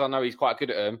 because I know he's quite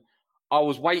good at them, I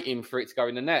was waiting for it to go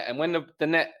in the net. And when the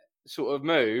net sort of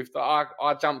moved,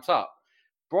 I jumped up.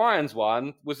 Brian's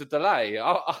one was a delay.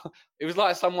 It was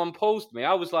like someone paused me.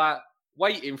 I was like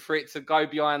waiting for it to go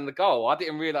behind the goal. I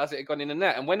didn't realise it had gone in the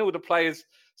net. And when all the players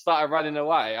started running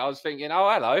away, I was thinking, oh,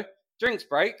 hello, drinks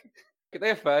break.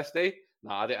 They're thirsty.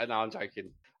 No, I'm joking.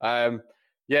 I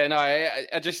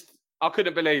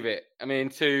couldn't believe it. I mean,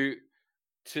 to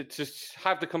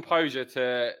have the composure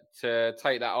to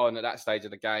take that on at that stage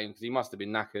of the game, because he must have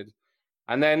been knackered.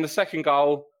 And then the second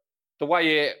goal, the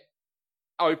way it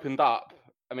opened up,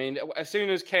 I mean, as soon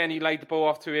as Kenny laid the ball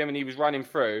off to him and he was running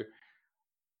through,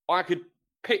 I could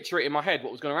picture it in my head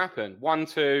what was going to happen.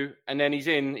 1-2, and then he's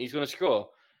going to score.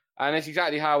 And that's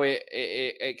exactly how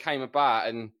it came about.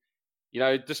 And,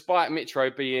 despite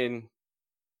Mitro being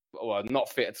not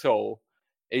fit at all,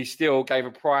 he still gave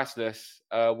a priceless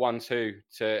 1-2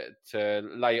 to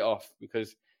lay it off,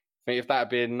 because I think if that had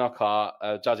been a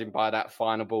knockout, judging by that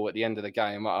final ball at the end of the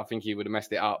game, I think he would have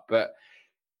messed it up. But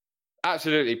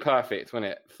absolutely perfect,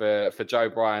 wasn't it, for Joe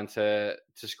Bryan to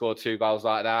score 2 goals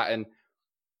like that. And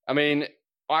I mean,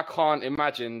 I can't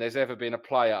imagine there's ever been a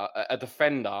player, a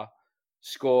defender,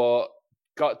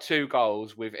 got 2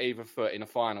 goals with either foot in a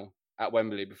final at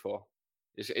Wembley before.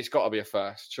 It's got to be a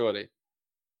first, surely.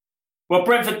 Well,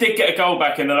 Brentford did get a goal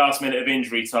back in the last minute of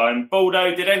injury time.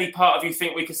 Baldo, did any part of you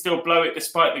think we could still blow it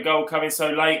despite the goal coming so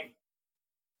late?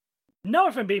 No,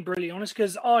 if I'm being brutally honest,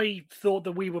 because I thought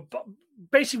that we were...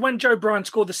 Basically, when Joe Bryan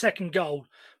scored the second goal,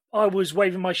 I was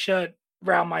waving my shirt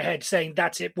round my head saying,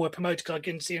 that's it, we're promoted, because I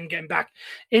couldn't see them getting back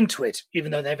into it,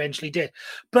 even though they eventually did.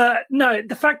 But no,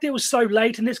 the fact that it was so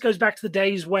late, and this goes back to the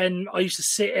days when I used to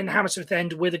sit in Hammersmith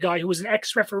End with a guy who was an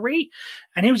ex-referee,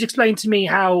 and he was explaining to me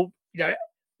how,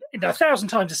 1,000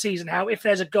 times a season, how if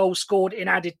there's a goal scored in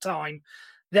added time,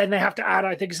 then they have to add,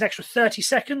 I think it's an extra 30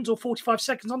 seconds or 45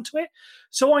 seconds onto it.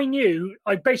 So I knew,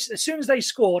 as soon as they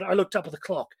scored, I looked up at the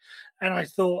clock and I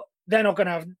thought, they're not going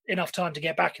to have enough time to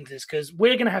get back into this, because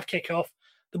we're going to have kickoff.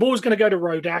 The ball's going to go to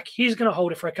Rodak. He's going to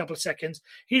hold it for a couple of seconds.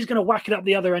 He's going to whack it up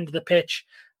the other end of the pitch.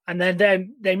 And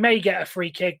then they may get a free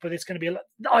kick, but it's going to be.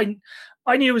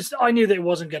 I knew that it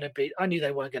wasn't going to be. I knew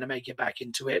they weren't going to make it back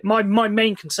into it. My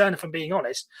main concern, if I'm being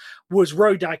honest, was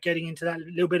Rodak getting into that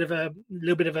little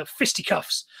bit of a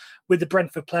fisticuffs with the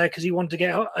Brentford player, because he wanted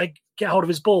to get hold of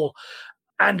his ball,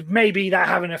 and maybe that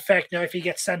have an effect. If he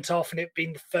gets sent off, and it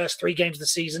being the first 3 games of the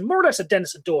season, more or less a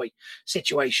Dennis Adoy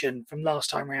situation from last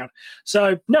time round.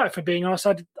 So no, if I'm being honest,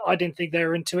 I didn't think they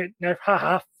were into it. No,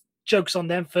 jokes on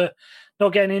them for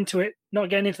not getting into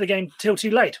the game till too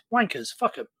late. Wankers,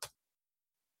 fuck them.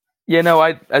 Yeah, no,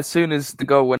 as soon as the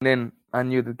goal went in, I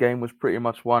knew the game was pretty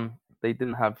much won. They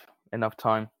didn't have enough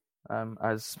time.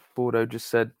 As Bordeaux just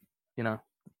said, the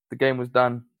game was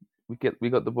done. We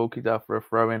got the ball kicked out for a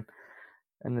throw-in.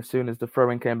 And as soon as the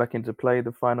throw-in came back into play,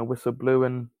 the final whistle blew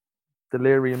and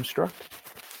delirium struck.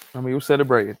 And we all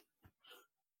celebrated.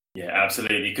 Yeah,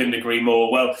 absolutely. Couldn't agree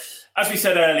more. Well, as we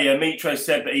said earlier, Mitro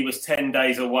said that he was 10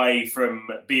 days away from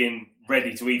being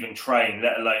ready to even train,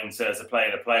 let alone to play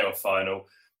in a playoff final.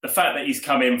 The fact that he's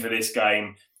come in for this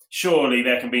game, surely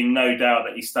there can be no doubt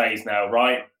that he stays now,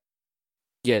 right?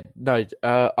 Yeah, no,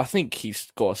 I think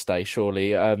he's got to stay,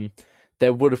 surely.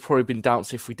 There would have probably been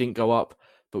doubts if we didn't go up,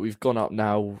 but we've gone up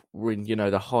now. We're in,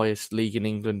 the highest league in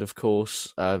England, of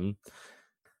course.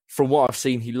 From what I've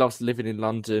seen, he loves living in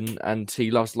London and he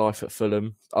loves life at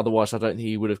Fulham. Otherwise, I don't think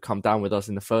he would have come down with us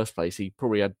in the first place. He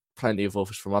probably had plenty of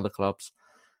offers from other clubs.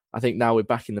 I think now we're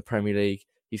back in the Premier League,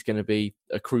 he's going to be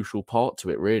a crucial part to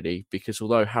it, really, because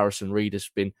although Harrison Reed has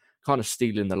been kind of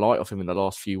stealing the light off him in the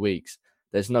last few weeks,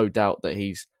 there's no doubt that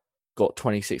he's got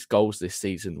 26 goals this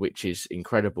season, which is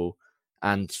incredible.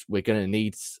 And we're going to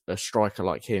need a striker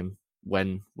like him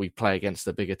when we play against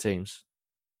the bigger teams.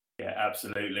 Yeah,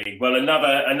 absolutely. Well,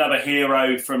 another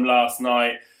hero from last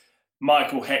night,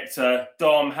 Michael Hector.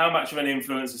 Dom, how much of an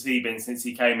influence has he been since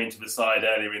he came into the side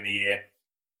earlier in the year?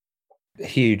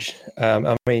 Huge.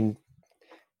 I mean,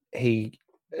 he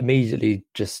immediately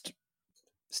just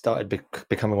started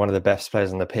becoming one of the best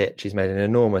players on the pitch. He's made an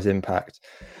enormous impact.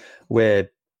 We're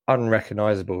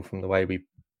unrecognisable from the way we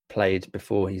played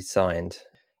before he signed.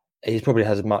 He probably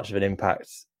has as much of an impact,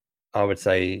 I would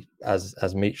say, as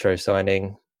Mitro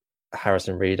signing.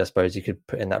 Harrison Reed, I suppose you could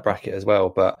put in that bracket as well.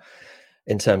 But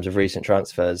in terms of recent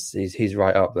transfers, he's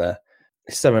right up there.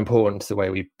 It's so important to the way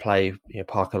we play.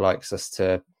 Parker likes us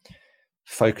to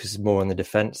focus more on the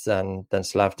defence than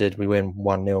Slav did. We win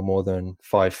 1-0 more than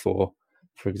 5-4,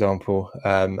 for example,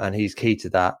 and he's key to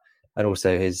that. And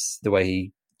also the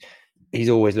way he's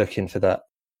always looking for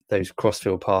those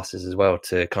crossfield passes as well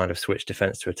to kind of switch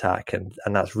defence to attack, and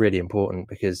that's really important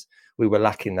because we were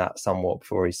lacking that somewhat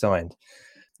before he signed.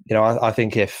 I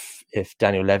think if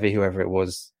Daniel Levy, whoever it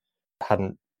was,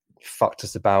 hadn't fucked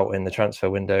us about in the transfer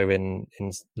window in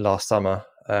last summer,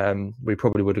 we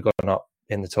probably would have gone up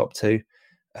in the top 2.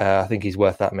 I think he's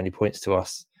worth that many points to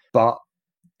us. But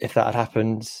if that had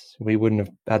happened, we wouldn't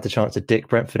have had the chance to dick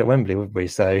Brentford at Wembley, would we?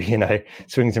 So,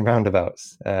 swings and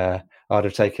roundabouts. I'd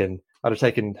have taken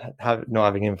not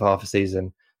having him for half a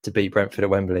season to beat Brentford at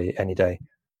Wembley any day.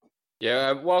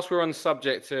 Yeah, whilst we're on the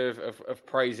subject of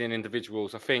praising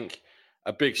individuals, I think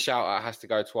a big shout out has to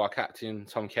go to our captain,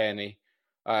 Tom Cairney.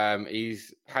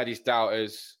 He's had his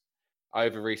doubters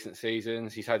over recent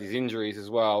seasons. He's had his injuries as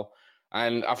well.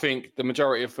 And I think the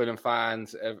majority of Fulham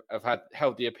fans have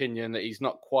held the opinion that he's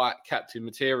not quite captain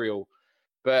material.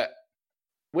 But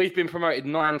we've been promoted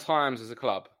 9 times as a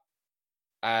club.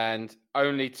 And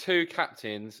only 2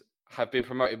 captains have been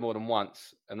promoted more than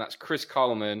once. And that's Chris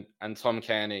Coleman and Tom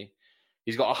Cairney.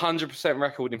 He's got a 100%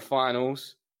 record in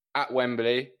finals at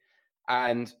Wembley.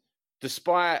 And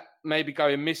despite maybe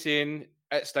going missing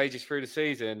at stages through the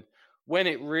season, when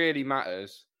it really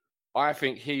matters, I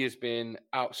think he has been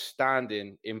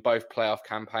outstanding in both playoff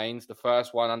campaigns. The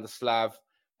first one under Slav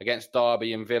against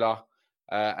Derby and Villa.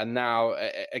 And now,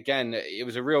 again, it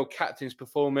was a real captain's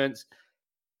performance.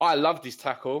 I loved his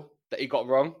tackle that he got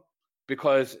wrong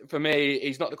because, for me,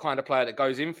 he's not the kind of player that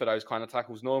goes in for those kind of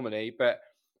tackles normally, but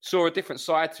saw a different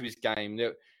side to his game.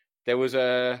 There was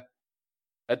a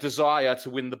desire to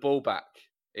win the ball back.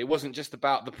 It wasn't just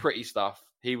about the pretty stuff.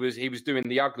 He was doing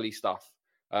the ugly stuff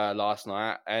last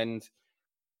night, and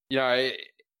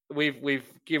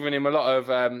we've given him a lot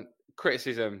of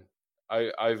criticism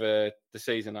over the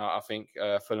season. I think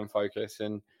Fulham Focus,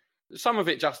 and some of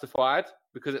it justified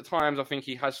because at times I think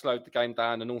he has slowed the game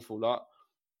down an awful lot.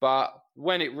 But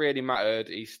when it really mattered,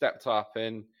 he stepped up,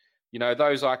 and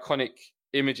those iconic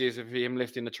images of him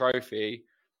lifting the trophy.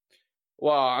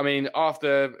 Well, I mean,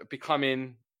 after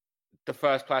becoming the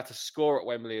first player to score at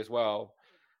Wembley as well,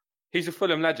 he's a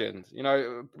Fulham legend.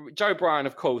 Joe Bryan,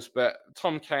 of course, but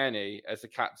Tom Cairney as the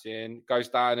captain goes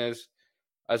down as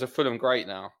a Fulham great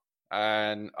now.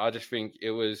 And I just think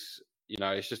it was,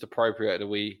 it's just appropriate that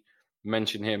we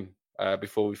mention him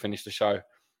before we finish the show.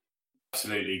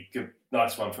 Absolutely. Good.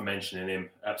 Nice one for mentioning him.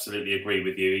 Absolutely agree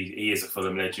with you. He is a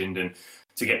Fulham legend, and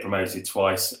to get promoted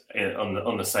twice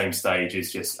on the same stage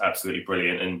is just absolutely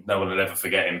brilliant, and no one will ever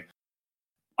forget him.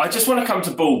 I just want to come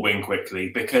to Baldwin quickly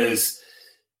because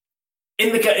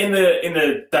in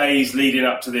the days leading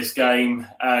up to this game,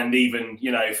 and even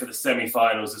for the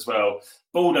semi-finals as well,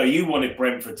 Baldo, you wanted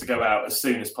Brentford to go out as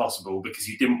soon as possible because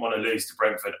you didn't want to lose to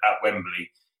Brentford at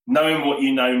Wembley. Knowing what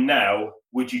you know now,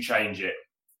 would you change it?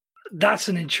 That's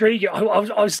an intriguing. I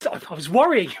was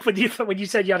worrying when you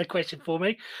said you had a question for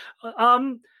me.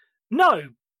 No,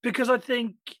 because I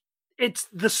think it's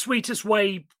the sweetest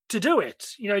way to do it.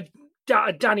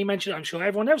 Danny mentioned it, I'm sure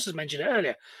everyone else has mentioned it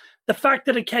earlier. The fact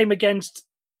that it came against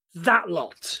that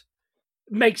lot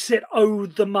makes it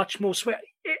the much more sweet.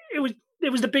 It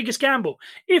was the biggest gamble.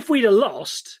 If we'd have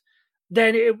lost,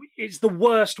 then it's the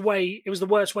worst way. It was the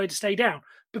worst way to stay down.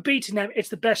 But beating them, it's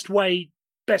the best way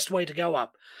to go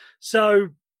up. So,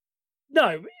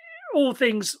 no, all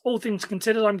things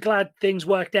considered, I'm glad things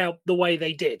worked out the way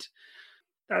they did.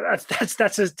 That's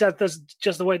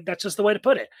just the way to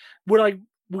put it.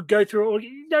 Would go through it?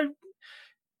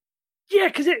 Yeah,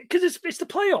 because it's the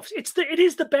playoffs. It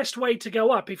is the best way to go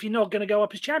up if you're not going to go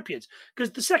up as champions.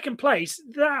 Because the second place,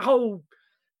 that whole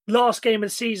last game of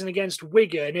the season against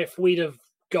Wigan, if we'd have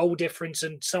goal difference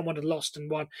and someone had lost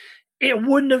and won, it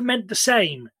wouldn't have meant the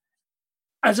same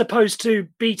as opposed to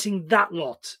beating that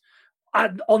lot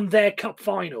on their cup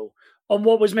final, on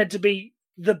what was meant to be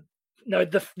the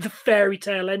fairy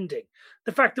tale ending.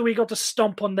 The fact that we got to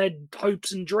stomp on their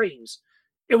hopes and dreams,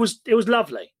 it was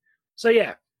lovely. So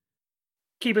yeah,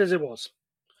 keep it as it was.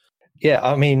 Yeah,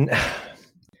 I mean,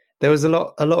 there was a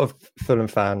lot of Fulham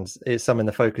fans, some in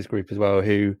the focus group as well,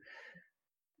 who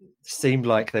seemed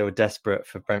like they were desperate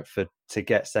for Brentford to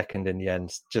get second in the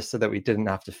end, just so that we didn't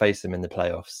have to face them in the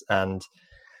playoffs. And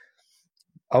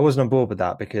I wasn't on board with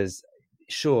that because,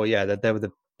 sure, yeah, they were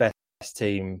the best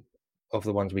team of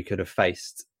the ones we could have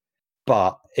faced.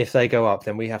 But if they go up,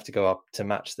 then we have to go up to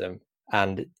match them.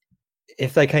 And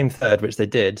if they came third, which they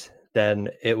did, then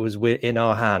it was in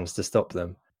our hands to stop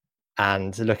them.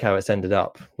 And look how it's ended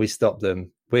up. We stopped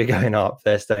them. We're going up.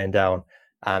 They're staying down.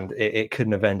 And it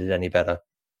couldn't have ended any better.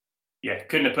 Yeah,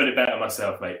 couldn't have put it better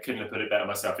myself, mate. Couldn't have put it better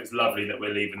myself. It's lovely that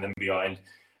we're leaving them behind.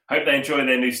 Hope they enjoy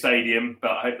their new stadium,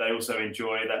 but I hope they also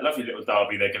enjoy that lovely little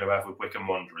derby they're going to have with Wycombe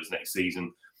Wanderers next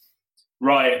season.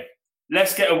 Right,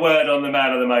 let's get a word on the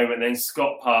man of the moment then,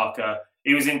 Scott Parker.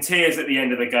 He was in tears at the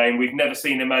end of the game. We've never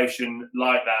seen emotion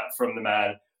like that from the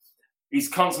man. He's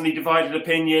constantly divided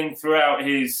opinion throughout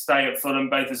his stay at Fulham,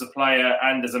 both as a player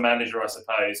and as a manager, I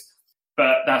suppose.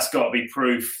 But that's got to be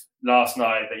proof last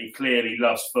night that he clearly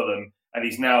loves Fulham and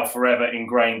he's now forever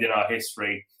ingrained in our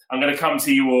history. I'm going to come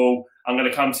to you all. I'm going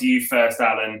to come to you first,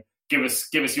 Alan. Give us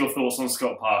your thoughts on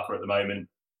Scott Parker at the moment.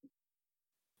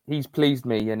 He's pleased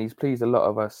me and he's pleased a lot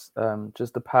of us.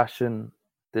 Just the passion,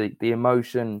 the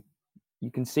emotion.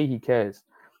 You can see he cares.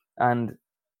 And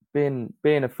being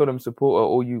a Fulham supporter,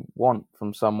 all you want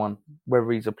from someone,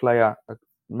 whether he's a player, a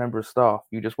member of staff,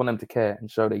 you just want them to care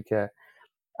and show they care.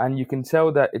 And you can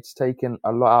tell that it's taken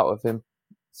a lot out of him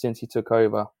since he took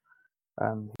over.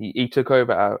 He took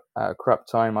over at a crap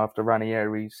time after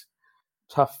Ranieri's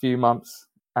tough few months.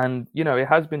 And, you know, it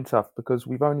has been tough because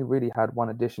we've only really had one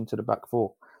addition to the back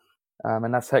four.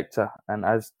 And that's Hector. And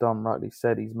as Dom rightly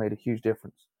said, he's made a huge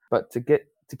difference. But to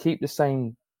keep the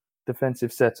same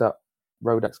defensive setup,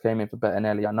 Rodax came in for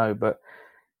Bettinelli, I know, but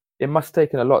it must have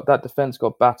taken a lot. That defence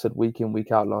got battered week in,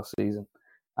 week out last season.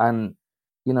 And,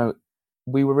 you know,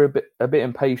 we were a bit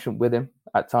impatient with him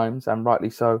at times, and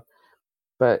rightly so.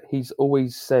 But he's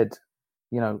always said,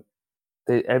 you know,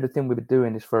 everything we've been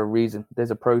doing is for a reason.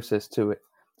 There's a process to it.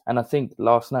 And I think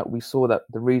last night we saw that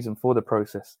the reason for the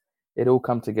process, it all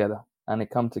come together, and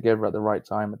it come together at the right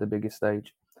time at the biggest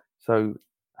stage. So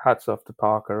hats off to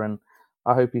Parker, and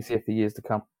I hope he's here for years to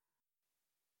come.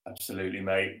 Absolutely,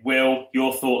 mate. Will,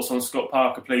 your thoughts on Scott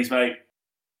Parker, please, mate?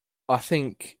 I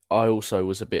think I also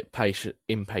was a bit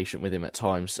impatient with him at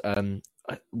times.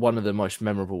 One of the most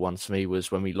memorable ones for me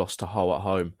was when we lost to Hull at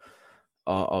home.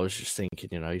 I was just thinking,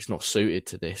 you know, he's not suited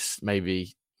to this.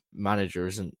 Maybe manager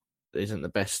isn't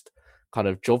the best kind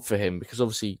of job for him, because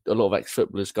obviously a lot of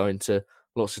ex-footballers go into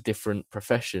lots of different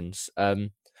professions.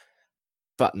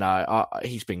 But no,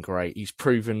 he's been great. He's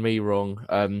proven me wrong.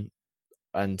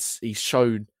 And he's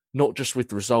shown not just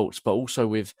with results, but also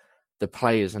with the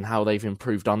players and how they've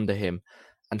improved under him,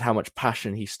 and how much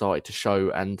passion he started to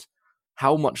show, and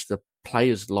how much the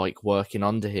players like working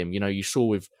under him. You know, you saw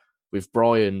with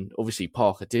Brian, obviously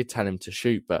Parker did tell him to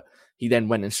shoot, but he then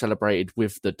went and celebrated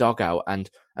with the dugout, and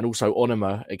also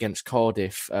Onuma against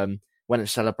Cardiff went and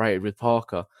celebrated with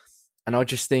Parker. And I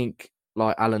just think,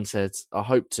 like Alan said, I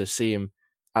hope to see him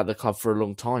at the club for a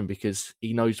long time, because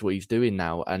he knows what he's doing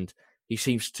now, and he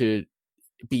seems to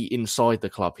be inside the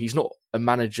club. He's not a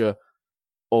manager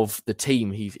of the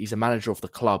team. He's a manager of the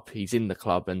club. He's in the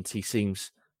club, and he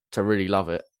seems to really love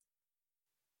it.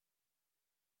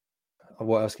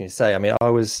 What else can you say? I mean,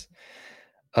 I'm as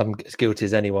guilty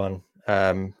as anyone.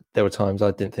 There were times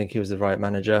I didn't think he was the right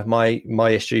manager. My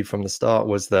issue from the start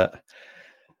was that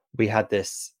we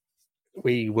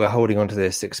were holding on to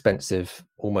this expensive,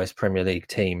 almost Premier League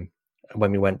team.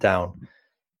 When we went down,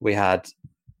 we had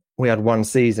one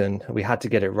season. We had to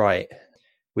get it right.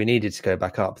 We needed to go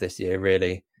back up this year,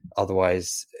 really.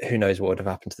 Otherwise, who knows what would have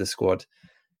happened to the squad.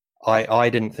 I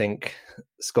didn't think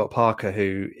Scott Parker,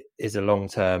 who is a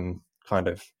long-term kind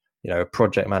of, you know, a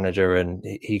project manager, and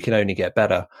he can only get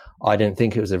better. I didn't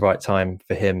think it was the right time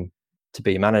for him to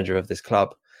be manager of this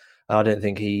club. I didn't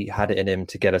think he had it in him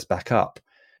to get us back up.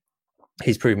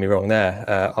 He's proved me wrong there.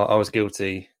 I was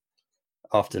guilty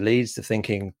after Leeds of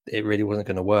thinking it really wasn't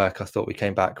going to work. I thought we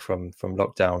came back from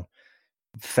lockdown.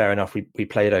 Fair enough, we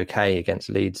played okay against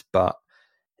Leeds, but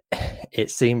it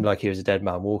seemed like he was a dead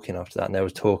man walking after that. And there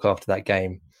was talk after that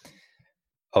game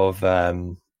of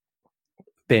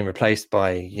being replaced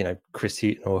by, you know, Chris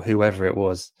Hughton or whoever it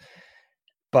was.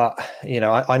 But, you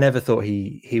know, I never thought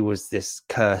he was this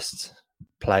cursed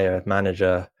player,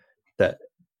 manager, that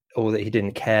he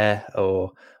didn't care,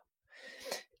 or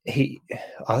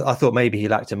I thought maybe he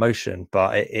lacked emotion,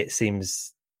 but it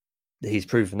seems he's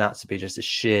proven that to be just a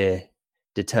sheer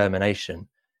determination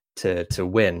to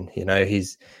win. You know,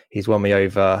 he's won me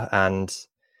over, and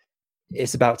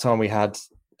it's about time we had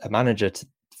a manager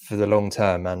for the long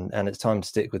term, and it's time to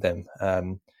stick with him.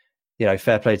 You know,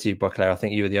 fair play to you, Boisclair. I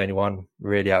think you were the only one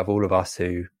really out of all of us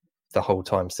who the whole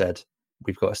time said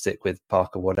we've got to stick with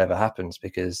Parker whatever happens,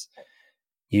 because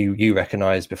you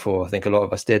recognised before, I think a lot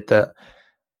of us did,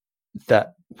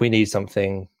 that we need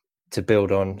something to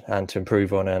build on and to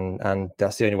improve on, and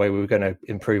that's the only way we were going to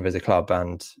improve as a club.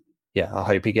 And yeah, I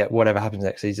hope he get whatever happens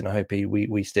next season. I hope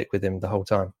we stick with him the whole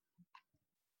time.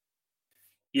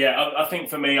 Yeah, I think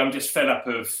for me, I'm just fed up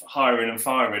of hiring and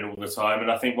firing all the time. And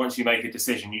I think once you make a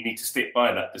decision, you need to stick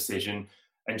by that decision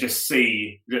and just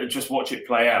watch it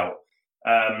play out.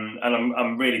 And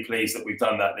I'm really pleased that we've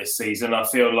done that this season. I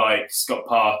feel like Scott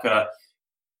Parker,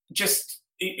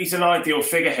 he's an ideal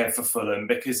figurehead for Fulham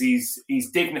because he's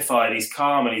dignified, he's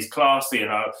calm, and he's classy.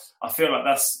 And I feel like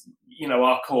that's,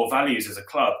 our core values as a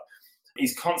club.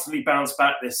 He's constantly bounced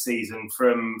back this season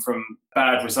from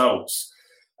bad results.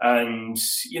 And,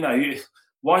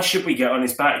 why should we get on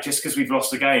his back just because we've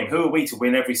lost a game? Who are we to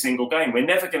win every single game? We're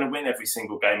never going to win every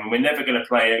single game, and we're never going to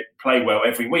play well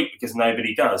every week because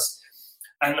nobody does.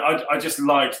 And I just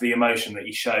liked the emotion that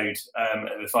he showed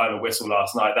at the final whistle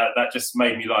last night. That just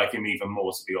made me like him even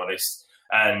more, to be honest.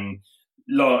 And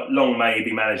long may he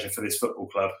be manager for this football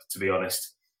club, to be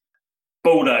honest.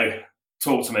 Baldo,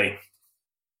 talk to me.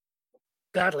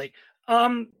 Badly.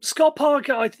 Scott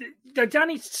Parker,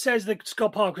 Danny says that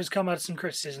Scott Parker has come out of some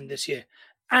criticism this year.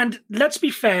 And let's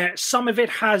be fair, some of it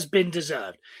has been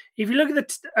deserved. If you look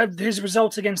at his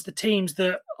results against the teams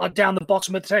that are down the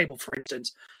bottom of the table, for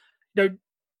instance,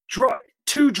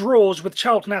 2 draws with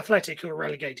Charlton Athletic, who are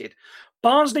relegated.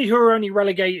 Barnsley, who are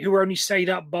only stayed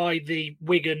up by the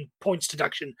Wigan points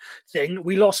deduction thing.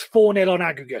 We lost 4-0 on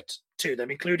aggregate to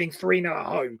them, including 3-0 at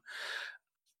home.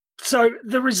 So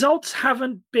the results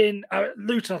haven't been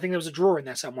Luton. I think there was a draw in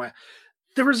there somewhere.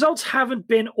 The results haven't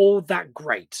been all that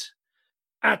great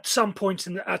at some points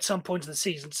in the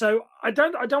season. So I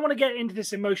don't want to get into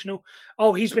this emotional.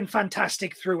 Oh, he's been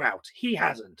fantastic throughout. He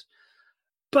hasn't,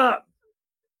 but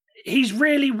he's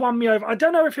really won me over. I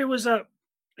don't know if it was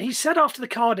he said after the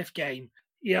Cardiff game,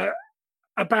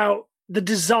 about the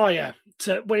desire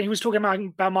to, when he was talking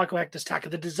about Michael Hector's tackle,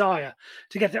 the desire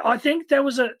to get there. I think there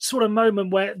was a sort of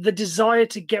moment where the desire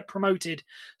to get promoted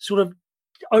sort of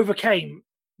overcame,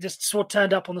 just sort of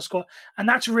turned up on the squad. And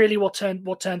that's really what turned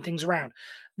things around.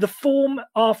 The form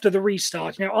after the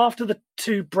restart, after the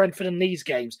 2 Brentford and Leeds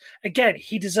games, again,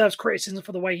 he deserves criticism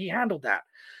for the way he handled that.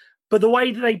 But the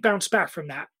way that they bounced back from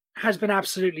that has been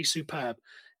absolutely superb.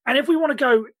 And if we want to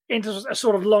go into a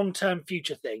sort of long-term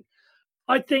future thing,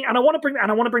 I think, and I want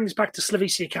to bring this back to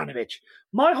Slavisa Jokanovic.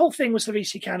 My whole thing with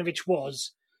Slavisa Jokanovic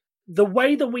was the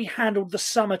way that we handled the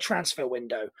summer transfer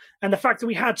window and the fact that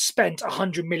we had spent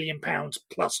 £100 million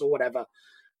plus or whatever.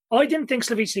 I didn't think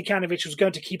Slavisa Jokanovic was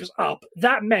going to keep us up.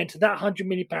 That meant that £100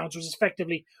 million was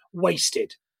effectively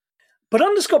wasted. But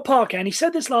under Scott Parker, and he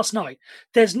said this last night,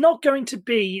 there's not going to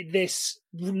be this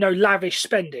lavish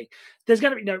spending. There's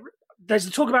going to be there's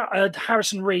the talk about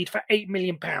Harrison Reed for £8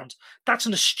 million. That's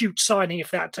an astute signing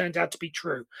if that turns out to be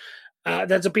true.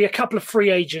 There'll be a couple of free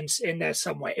agents in there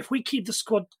somewhere. If we keep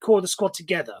the core of the squad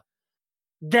together,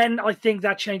 then I think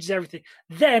that changes everything.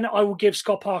 Then I will give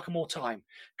Scott Parker more time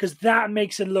because that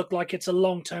makes it look like it's a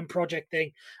long-term project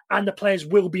thing and the players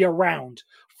will be around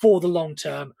for the long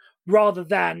term rather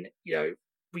than,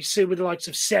 we see with the likes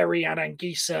of Seri and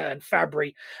Anguissa and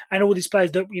Fabry and all these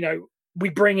players that, we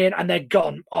bring in and they're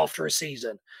gone after a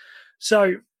season.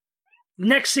 So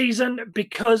next season,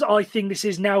 because I think this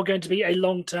is now going to be a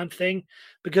long-term thing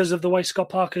because of the way Scott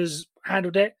Parker's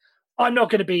handled it, I'm not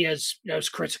going to be as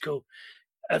critical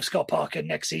of Scott Parker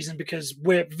next season because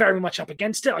we're very much up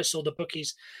against it. I saw the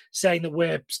bookies saying that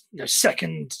we're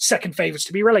second favourites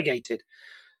to be relegated.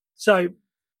 So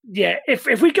yeah,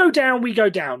 if we go down, we go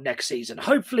down next season.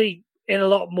 Hopefully in a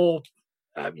lot more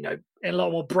in a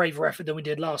lot more braver effort than we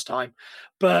did last time.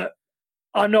 But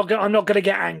I'm not going to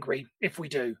get angry if we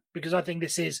do, because I think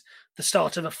this is the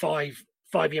start of a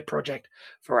five-year project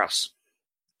for us.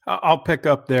 I'll pick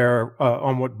up there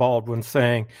on what Baldwin's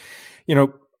saying.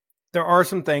 There are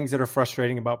some things that are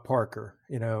frustrating about Parker.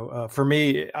 For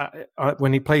me,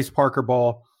 when he plays Parker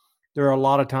ball, there are a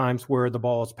lot of times where the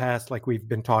ball is passed, like we've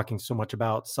been talking so much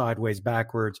about, sideways,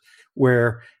 backwards,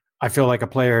 where I feel like a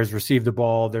player has received the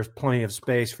ball. There's plenty of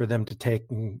space for them to take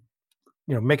and,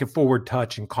 make a forward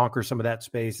touch and conquer some of that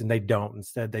space, and they don't.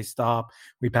 Instead, they stop.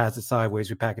 We pass it sideways.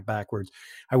 We pack it backwards.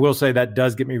 I will say that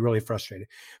does get me really frustrated.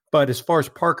 But as far as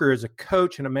Parker as a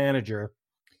coach and a manager,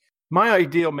 my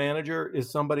ideal manager is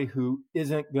somebody who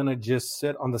isn't going to just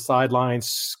sit on the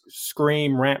sidelines,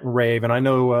 scream, rant, and rave. And I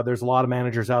know there's a lot of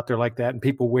managers out there like that, and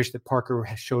people wish that Parker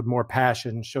showed more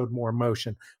passion, showed more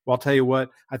emotion. Well, I'll tell you what,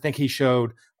 I think he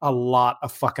showed a lot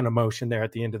of fucking emotion there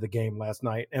at the end of the game last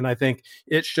night. And I think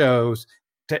it shows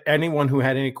to anyone who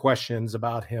had any questions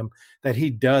about him that he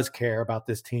does care about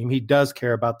this team. He does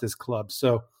care about this club.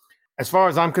 So as far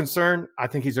as I'm concerned, I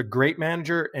think he's a great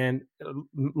manager, and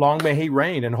long may he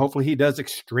reign, and hopefully he does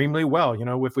extremely well.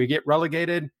 If we get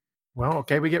relegated, well,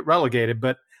 okay, we get relegated,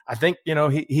 but I think,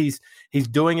 he's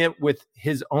doing it with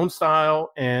his own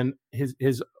style and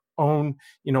his own,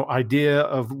 idea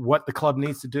of what the club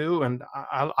needs to do. And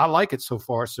I like it so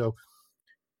far. So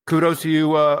kudos to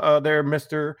you there,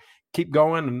 Mister. Keep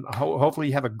going. And hopefully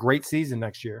you have a great season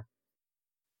next year.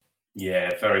 Yeah,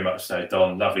 very much so,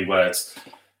 Don. Lovely words.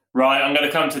 Right, I'm going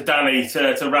to come to Danny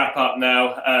to wrap up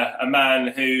now. A man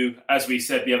who, as we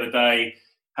said the other day,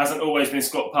 hasn't always been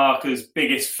Scott Parker's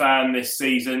biggest fan this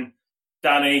season.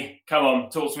 Danny, come on,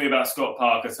 talk to me about Scott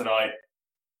Parker tonight.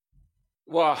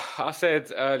 Well, I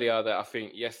said earlier that I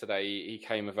think yesterday he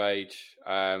came of age.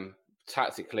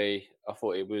 Tactically, I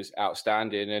thought it was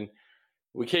outstanding. And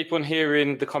we keep on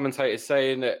hearing the commentators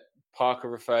saying that Parker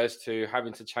refers to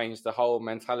having to change the whole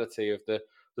mentality of the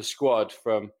squad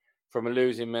from a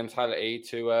losing mentality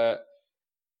to a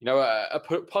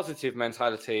positive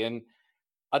mentality. And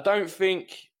I don't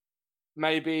think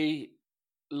maybe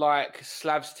like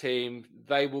Slav's team,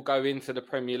 they will go into the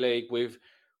Premier League with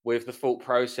the thought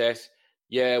process,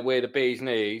 yeah, we're the bee's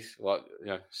knees. Well,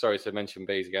 sorry to mention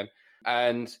bees again.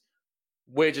 And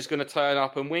we're just going to turn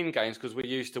up and win games because we're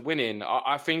used to winning.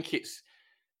 I think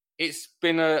it's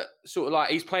been a sort of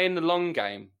like he's playing the long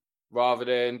game rather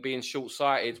than being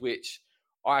short-sighted, which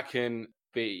I can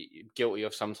be guilty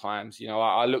of sometimes.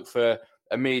 I look for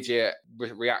immediate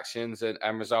reactions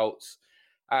and results.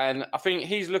 And I think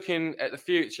he's looking at the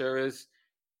future as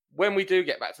when we do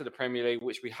get back to the Premier League,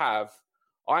 which we have,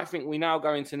 I think we now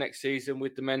go into next season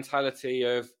with the mentality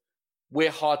of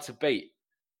we're hard to beat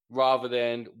rather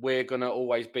than we're going to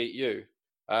always beat you.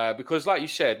 Because like you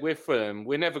said, we're Fulham.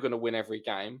 We're never going to win every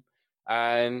game.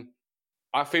 And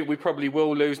I think we probably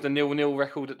will lose the 0-0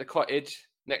 record at the Cottage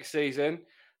next season.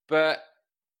 But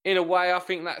in a way, I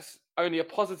think that's only a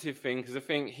positive thing because I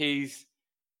think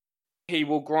he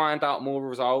will grind out more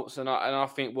results, and I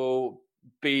think we'll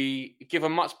give a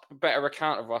much better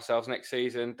account of ourselves next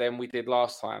season than we did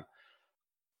last time.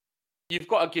 You've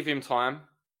got to give him time.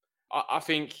 I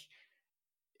think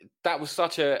that was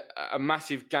such a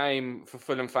massive game for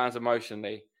Fulham fans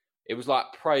emotionally. It was like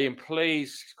praying,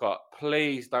 please, Scott,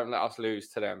 please don't let us lose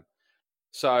to them.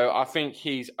 So I think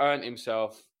he's earned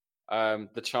himself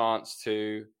the chance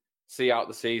to see out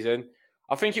the season.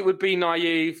 I think it would be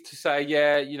naive to say,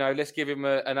 let's give him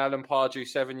an Alan Pardew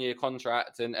 7-year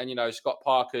contract and Scott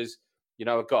Parker's,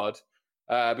 a god.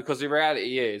 Because the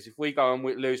reality is, if we go and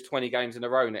lose 20 games in a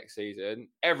row next season,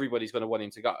 everybody's going to want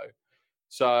him to go.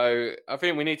 So I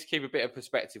think we need to keep a bit of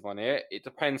perspective on it. It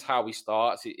depends how he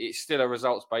starts. It's still a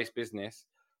results-based business.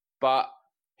 But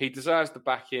he deserves the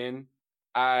backing.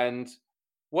 And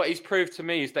what he's proved to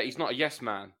me is that he's not a yes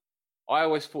man. I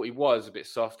always thought he was a bit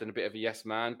soft and a bit of a yes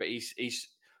man, but he's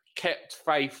kept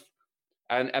faith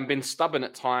and been stubborn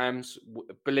at times,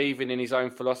 believing in his own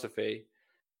philosophy.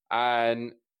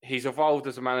 And he's evolved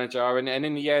as a manager. And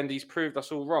in the end, he's proved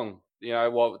us all wrong.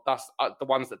 That's the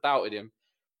ones that doubted him.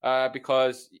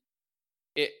 Because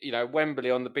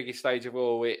Wembley on the biggest stage of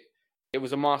all, it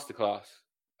was a masterclass.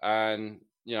 And,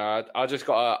 I just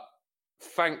got to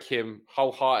thank him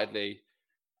wholeheartedly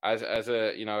as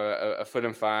a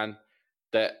Fulham fan,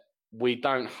 that we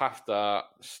don't have to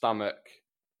stomach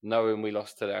knowing we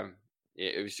lost to them.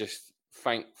 It was just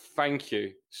thank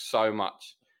you so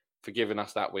much for giving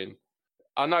us that win.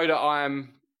 I know that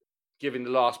I'm giving the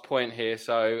last point here,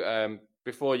 so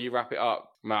before you wrap it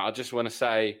up, Matt, I just want to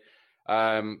say,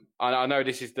 I know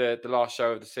this is the last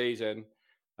show of the season,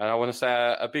 and I want to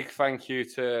say a big thank you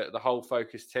to the whole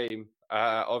Focus team.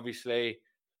 Obviously,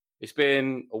 it's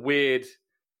been a weird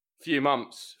few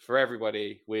months for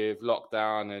everybody with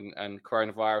lockdown and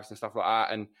coronavirus and stuff like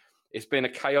that, and it's been a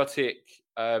chaotic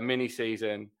mini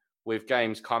season with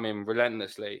games coming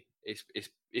relentlessly.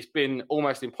 It's been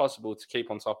almost impossible to keep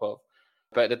on top of,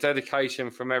 but the dedication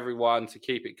from everyone to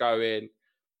keep it going,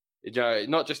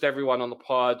 not just everyone on the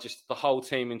pod, just the whole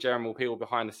team in general, people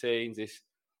behind the scenes,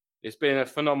 it's been a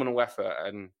phenomenal effort.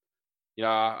 And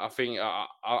I think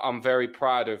I'm very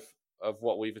proud of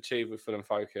what we've achieved with Fulham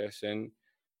Focus, and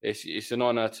it's an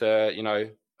honour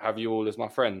to have you all as my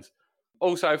friends.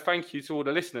 Also, thank you to all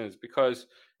the listeners, because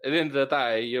at the end of the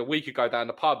day, we could go down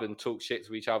the pub and talk shit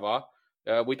to each other.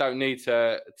 We don't need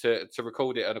to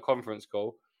record it on a conference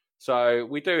call. So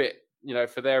we do it,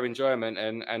 for their enjoyment,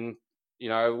 and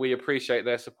we appreciate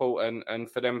their support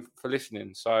and for them for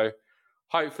listening. So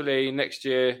hopefully next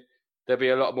year there'll be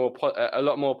a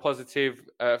lot more positive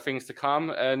things to come,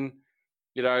 and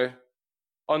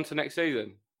on to next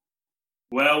season.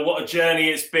 Well, what a journey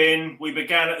it's been. We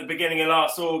began at the beginning of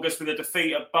last August with a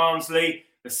defeat at Barnsley.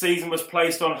 The season was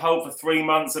placed on hold for 3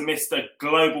 months amidst a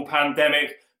global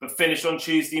pandemic, but finished on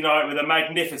Tuesday night with a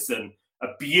magnificent A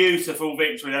beautiful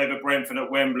victory over Brentford at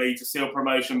Wembley to seal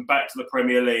promotion back to the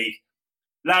Premier League.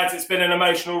 Lads, it's been an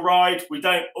emotional ride. We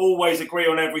don't always agree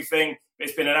on everything, but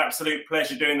it's been an absolute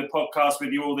pleasure doing the podcast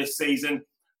with you all this season.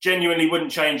 Genuinely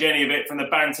wouldn't change any of it, from the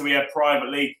banter we have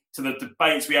privately to the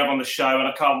debates we have on the show, and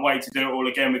I can't wait to do it all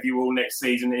again with you all next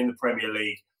season in the Premier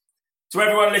League. To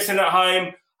everyone listening at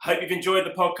home, I hope you've enjoyed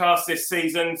the podcast this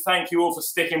season. Thank you all for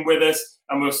sticking with us,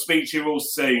 and we'll speak to you all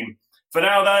soon. For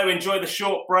now, though, enjoy the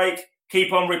short break.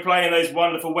 Keep on replaying those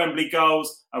wonderful Wembley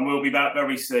goals, and we'll be back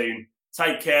very soon.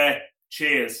 Take care.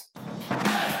 Cheers.